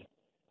 And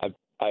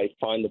I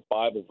find the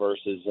Bible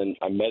verses and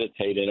I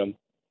meditate in them,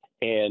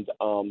 and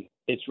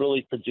it's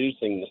really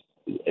producing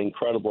this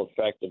incredible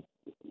effect of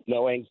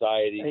no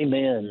anxiety,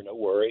 Amen, no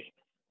worry.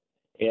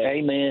 And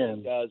Amen.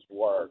 It does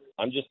work.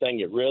 I'm just saying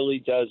it really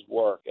does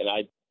work, and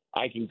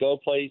I can go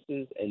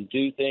places and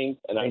do things,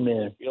 and I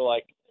really feel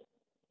like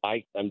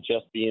I'm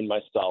just being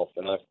myself,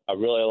 and I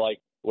really like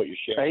what you're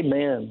sharing.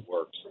 Amen. It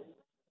works.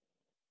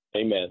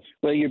 Amen.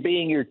 Well, you're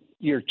being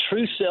your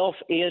true self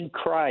in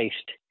Christ.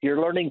 You're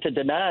learning to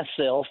deny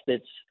self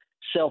that's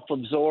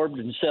self-absorbed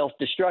and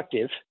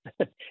self-destructive.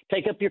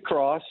 Take up your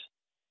cross.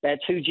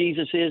 That's who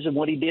Jesus is and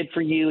what he did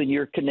for you and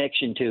your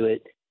connection to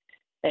it.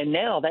 And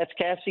now that's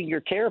casting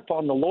your care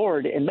upon the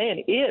Lord. And,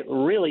 man, it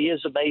really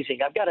is amazing.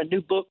 I've got a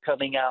new book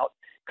coming out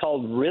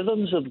called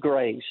Rhythms of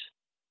Grace.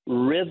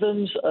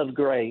 Rhythms of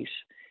Grace.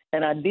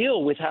 And I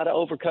deal with how to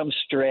overcome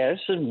stress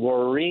and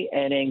worry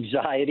and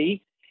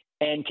anxiety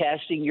and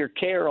casting your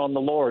care on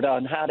the Lord,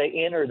 on how to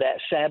enter that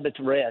Sabbath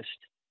rest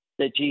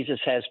that Jesus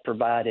has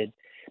provided.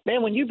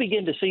 Man, when you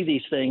begin to see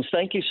these things,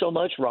 thank you so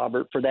much,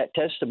 Robert, for that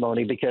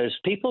testimony, because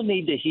people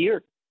need to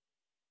hear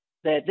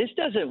that this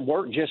doesn't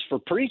work just for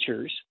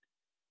preachers.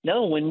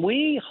 No, when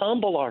we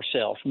humble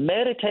ourselves,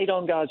 meditate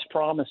on God's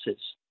promises,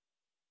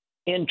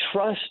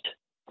 entrust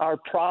our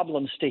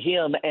problems to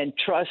him and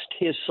trust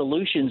his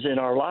solutions in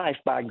our life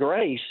by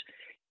grace,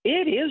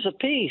 it is a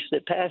peace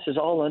that passes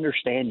all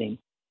understanding.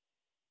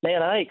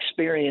 Man, I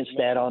experience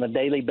that on a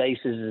daily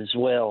basis as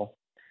well.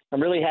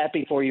 I'm really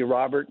happy for you,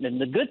 Robert.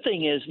 And the good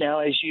thing is now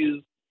as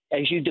you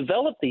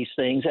develop these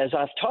things, as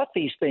I've taught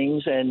these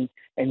things and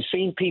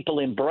seen people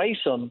embrace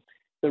them,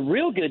 the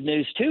real good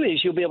news, too,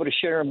 is you'll be able to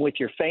share them with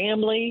your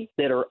family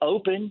that are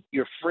open,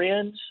 your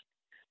friends,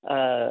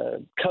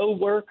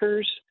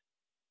 co-workers.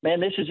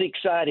 Man, this is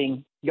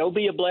exciting. Go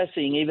be a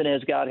blessing even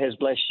as God has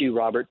blessed you,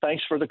 Robert.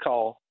 Thanks for the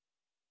call.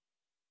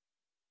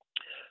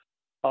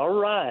 All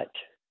right.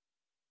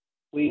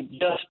 We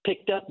just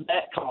picked up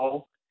that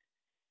call,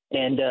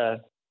 and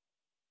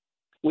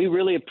we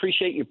really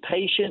appreciate your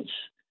patience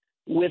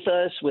with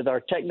us with our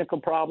technical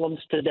problems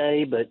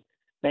today, but,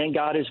 man,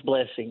 God is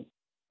blessing.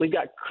 We've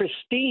got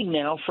Christine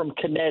now from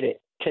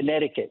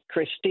Connecticut.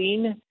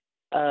 Christine,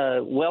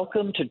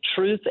 welcome to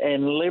Truth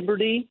and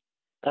Liberty.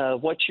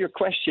 What's your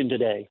question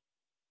today?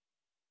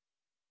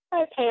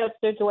 Hi,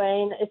 Pastor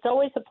Duane. It's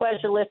always a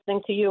pleasure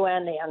listening to you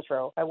and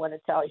Andrew, I want to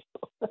tell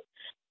you.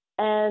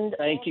 And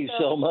thank you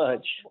so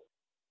much.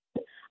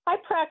 I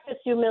practice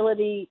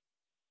humility,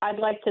 I'd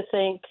like to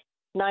think,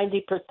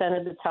 90%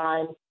 of the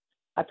time.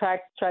 I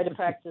try to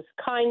practice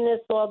kindness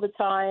all the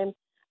time.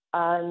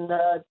 And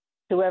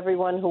to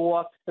everyone who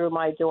walks through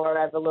my door,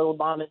 I have a little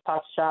mom and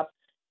pop shop.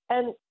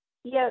 And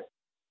yet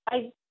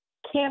I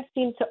can't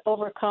seem to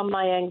overcome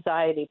my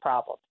anxiety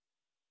problem.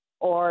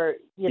 Or,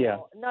 you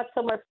know, not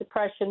so much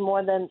depression,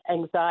 more than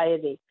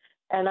anxiety.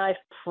 And I've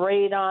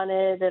prayed on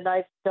it, and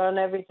I've done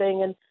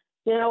everything. And,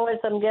 you know, as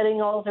I'm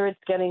getting older, it's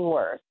getting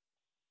worse.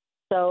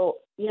 So,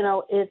 you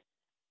know, it's,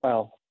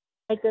 well,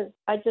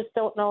 I just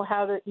don't know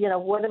how to, you know,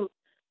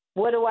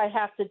 what do I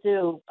have to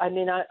do? I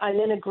mean, I'm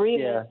in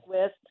agreement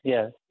with,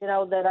 you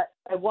know, that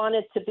I want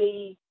it to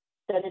be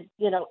that, it,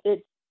 you know,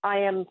 I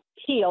am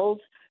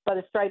healed by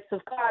the stripes of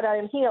God. I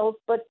am healed,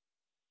 but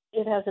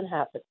it hasn't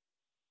happened.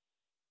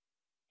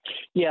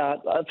 Yeah,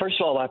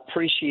 first of all, I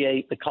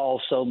appreciate the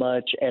call so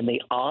much and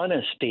the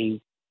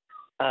honesty,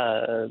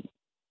 because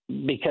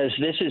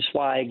this is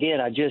why, again,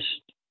 I just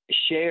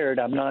shared,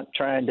 I'm not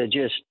trying to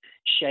just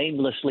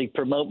shamelessly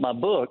promote my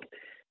book,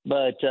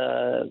 but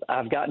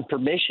I've gotten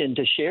permission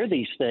to share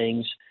these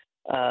things.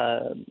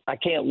 I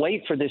can't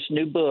wait for this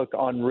new book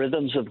on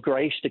Rhythms of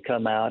Grace to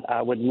come out.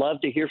 I would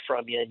love to hear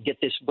from you and get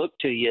this book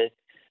to you,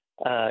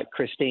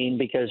 Christine,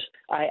 because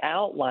I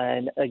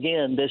outline,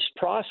 again, this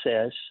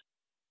process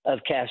of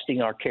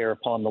casting our care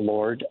upon the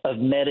Lord, of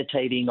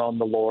meditating on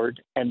the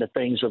Lord and the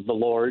things of the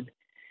Lord.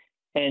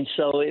 And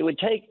so it would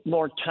take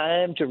more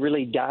time to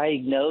really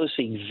diagnose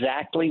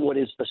exactly what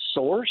is the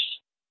source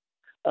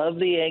of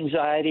the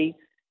anxiety.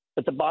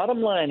 But the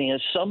bottom line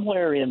is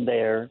somewhere in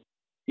there,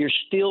 you're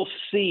still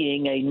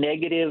seeing a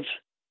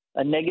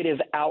negative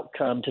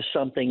outcome to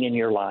something in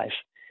your life.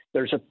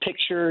 There's a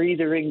picture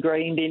either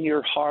ingrained in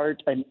your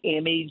heart, an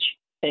image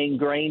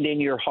ingrained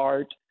in your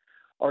heart,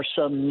 or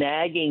some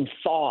nagging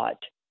thought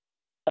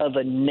of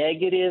a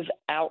negative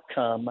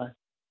outcome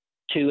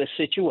to a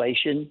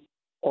situation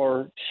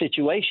or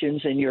situations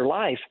in your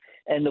life.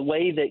 And the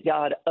way that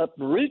God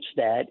uproots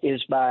that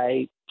is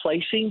by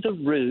placing the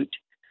root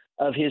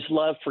of his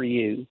love for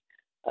you,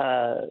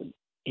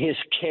 his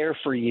care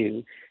for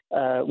you.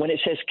 When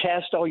it says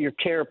cast all your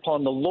care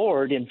upon the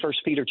Lord in 1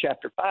 Peter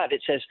chapter 5,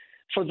 it says,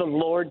 for the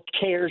Lord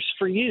cares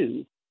for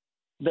you.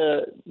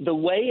 The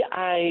way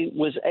I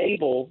was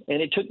able,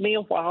 and it took me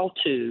a while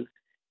to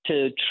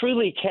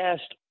truly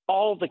cast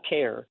all the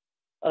care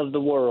of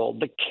the world,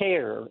 the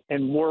care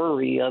and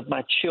worry of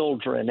my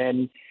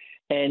children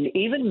and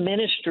even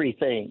ministry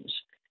things,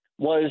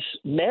 was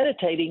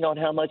meditating on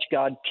how much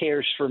God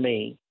cares for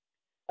me.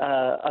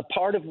 A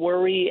part of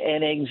worry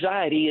and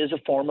anxiety is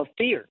a form of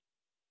fear,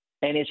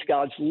 and it's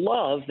God's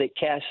love that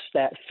casts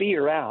that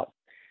fear out.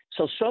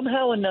 So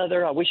somehow or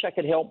another, I wish I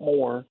could help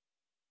more,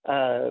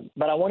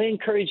 but I want to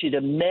encourage you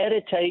to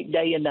meditate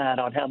day and night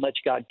on how much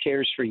God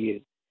cares for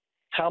you,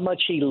 how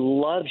much he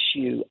loves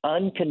you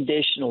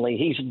unconditionally.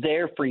 He's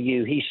there for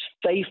you. He's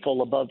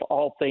faithful above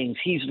all things.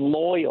 He's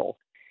loyal.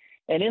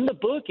 And in the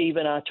book,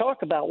 even, I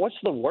talk about what's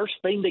the worst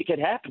thing that could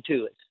happen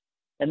to us,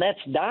 and that's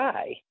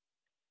die.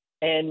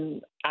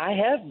 And I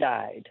have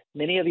died.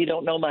 Many of you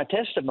don't know my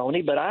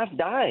testimony, but I've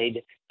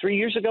died. 3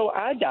 years ago,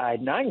 I died.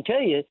 And I can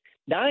tell you,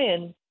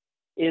 dying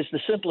is the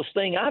simplest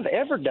thing I've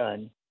ever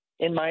done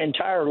in my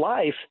entire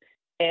life.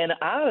 And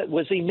I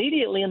was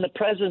immediately in the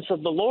presence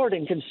of the Lord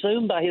and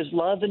consumed by his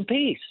love and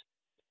peace.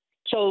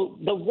 So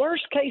the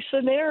worst case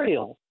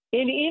scenario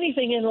in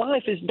anything in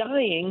life is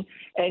dying,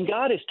 and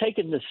God has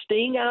taken the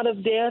sting out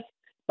of death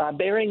by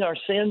bearing our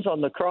sins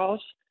on the cross.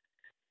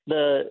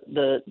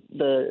 The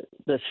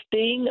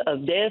sting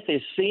of death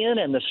is sin,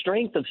 and the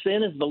strength of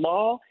sin is the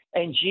law.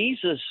 And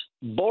Jesus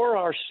bore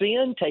our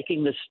sin,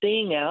 taking the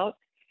sting out.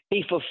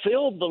 He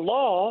fulfilled the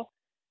law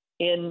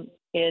in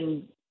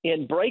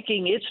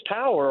breaking its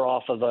power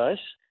off of us.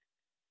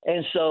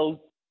 And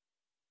so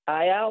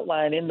I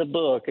outline in the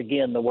book,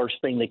 again, the worst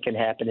thing that can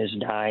happen is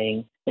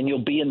dying, and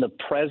you'll be in the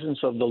presence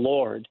of the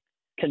Lord,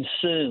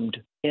 consumed,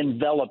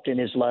 enveloped in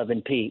his love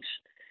and peace.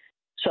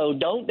 So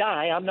don't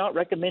die. I'm not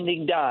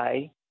recommending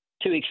die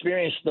to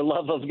experience the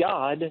love of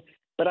God,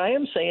 but I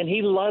am saying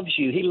he loves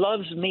you. He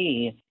loves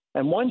me.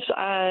 And once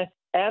I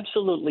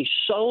absolutely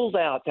sold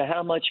out to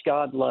how much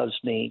God loves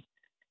me,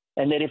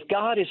 and that if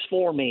God is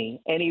for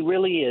me, and he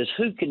really is,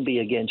 who can be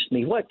against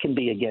me? What can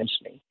be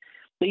against me?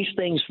 These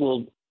things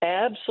will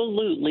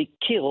absolutely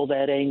kill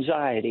that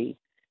anxiety.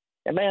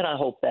 And man, I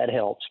hope that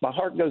helps. My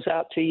heart goes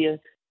out to you,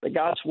 but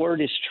God's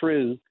word is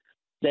true,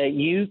 that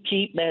you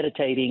keep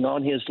meditating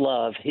on his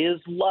love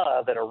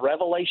and a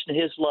revelation of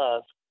his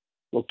love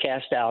will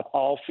cast out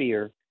all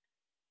fear,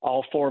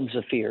 all forms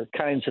of fear,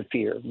 kinds of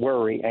fear,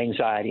 worry,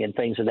 anxiety, and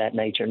things of that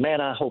nature. Man,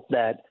 I hope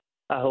that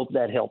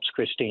helps,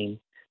 Christine.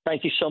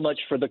 Thank you so much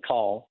for the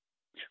call.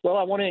 Well,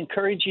 I want to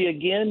encourage you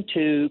again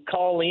to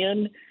call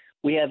in.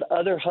 We have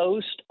other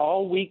hosts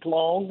all week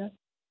long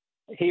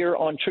here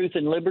on Truth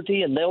and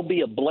Liberty, and they'll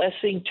be a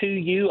blessing to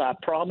you. I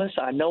promise.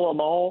 I know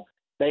them all.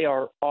 They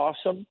are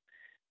awesome.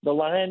 The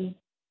line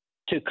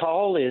to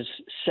call is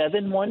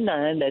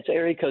 719. That's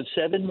area code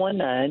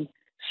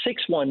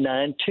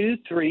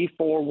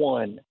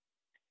 719-619-2341.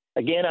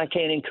 Again, I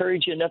can't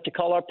encourage you enough to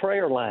call our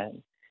prayer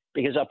line,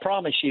 because I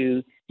promise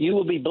you, you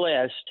will be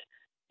blessed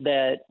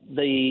that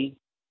the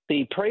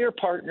prayer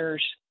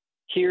partners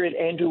here at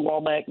Andrew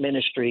Womack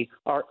Ministry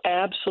are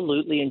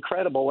absolutely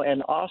incredible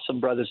and awesome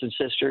brothers and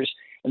sisters,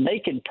 and they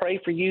can pray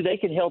for you. They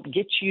can help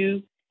get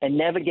you and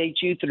navigate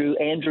you through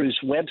Andrew's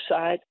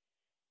website,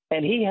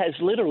 and he has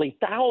literally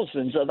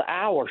thousands of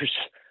hours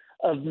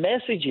of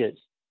messages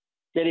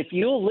that if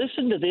you'll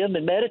listen to them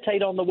and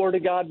meditate on the Word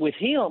of God with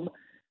him,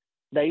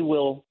 they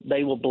will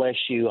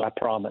bless you, I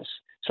promise.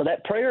 So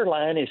that prayer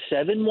line is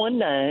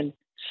 719-635-1111.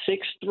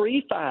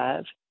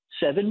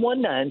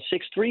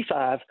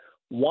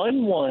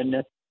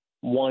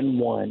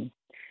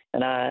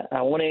 And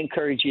I want to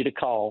encourage you to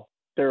call.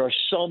 There are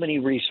so many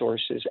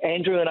resources.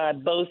 Andrew and I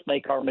both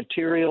make our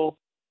material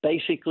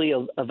basically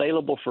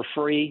available for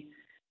free.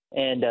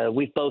 And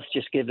we've both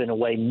just given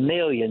away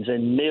millions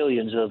and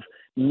millions of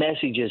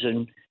messages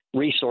and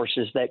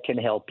resources that can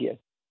help you.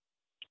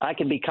 I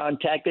can be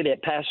contacted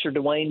at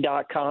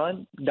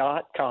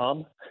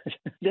PastorDuane.com.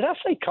 Did I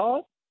say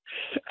con?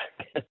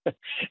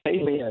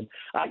 Amen.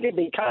 I can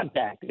be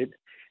contacted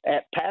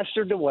at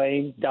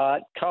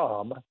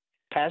PastorDuane.com,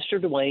 Pastor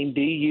Duane,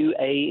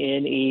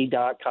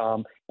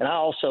 DUANE.com. And I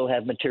also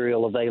have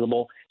material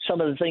available. Some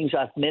of the things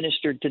I've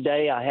ministered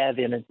today, I have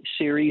in a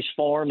series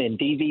form in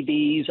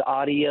DVDs,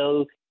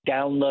 audio,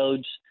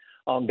 downloads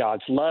on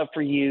God's love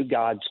for you,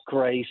 God's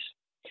grace.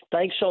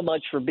 Thanks so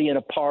much for being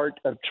a part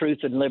of Truth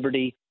and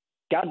Liberty.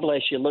 God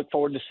bless you. Look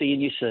forward to seeing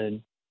you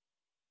soon.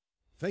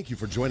 Thank you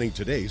for joining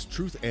today's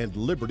Truth and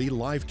Liberty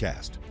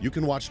livecast. You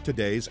can watch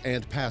today's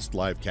and past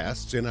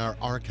livecasts in our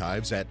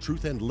archives at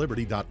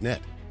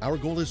truthandliberty.net. Our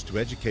goal is to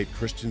educate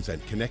Christians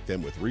and connect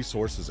them with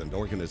resources and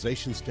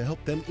organizations to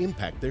help them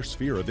impact their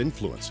sphere of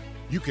influence.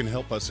 You can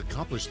help us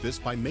accomplish this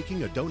by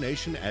making a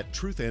donation at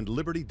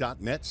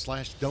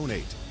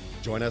truthandliberty.net/donate.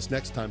 Join us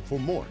next time for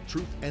more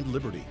Truth and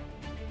Liberty.